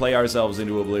unless we play ourselves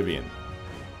into oblivion.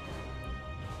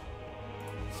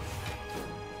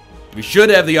 We should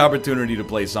have the opportunity to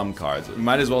play some cards. We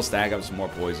might as well stack up some more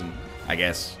poison, I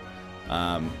guess.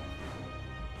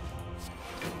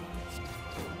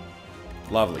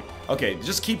 Lovely. Okay,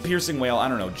 just keep Piercing Wail, I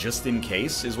don't know, just in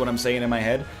case is what I'm saying in my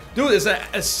head. Dude, it's a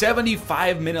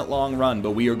 75-minute long run,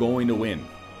 but we are going to win.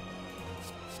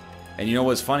 And you know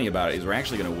what's funny about it is we're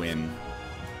actually going to win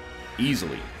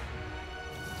easily.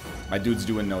 My dude's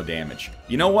doing no damage.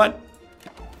 You know what?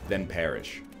 Then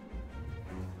perish.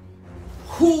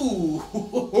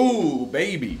 Hoo,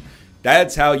 baby.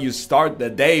 That's how you start the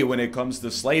day when it comes to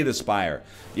Slay the Spire.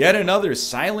 Yet another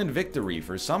silent victory.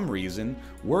 For some reason,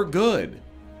 we're good.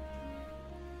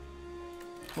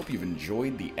 Hope you've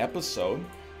enjoyed the episode.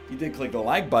 If you did, click the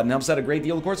like button. Helps out a great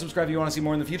deal. Of course, subscribe if you want to see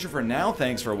more in the future. For now,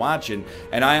 thanks for watching.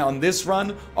 And on this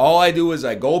run, all I do is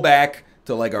I go back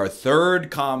to like our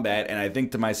 3rd combat, and I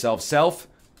think to myself,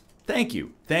 thank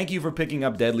you. Thank you for picking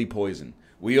up Deadly Poison.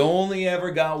 We only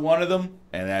ever got one of them,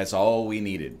 and that's all we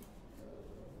needed.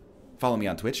 Follow me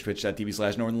on Twitch,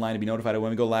 twitch.tv/Northernlion to be notified of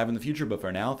when we go live in the future. But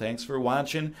for now, thanks for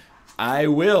watching. I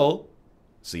will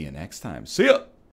see you next time. See ya!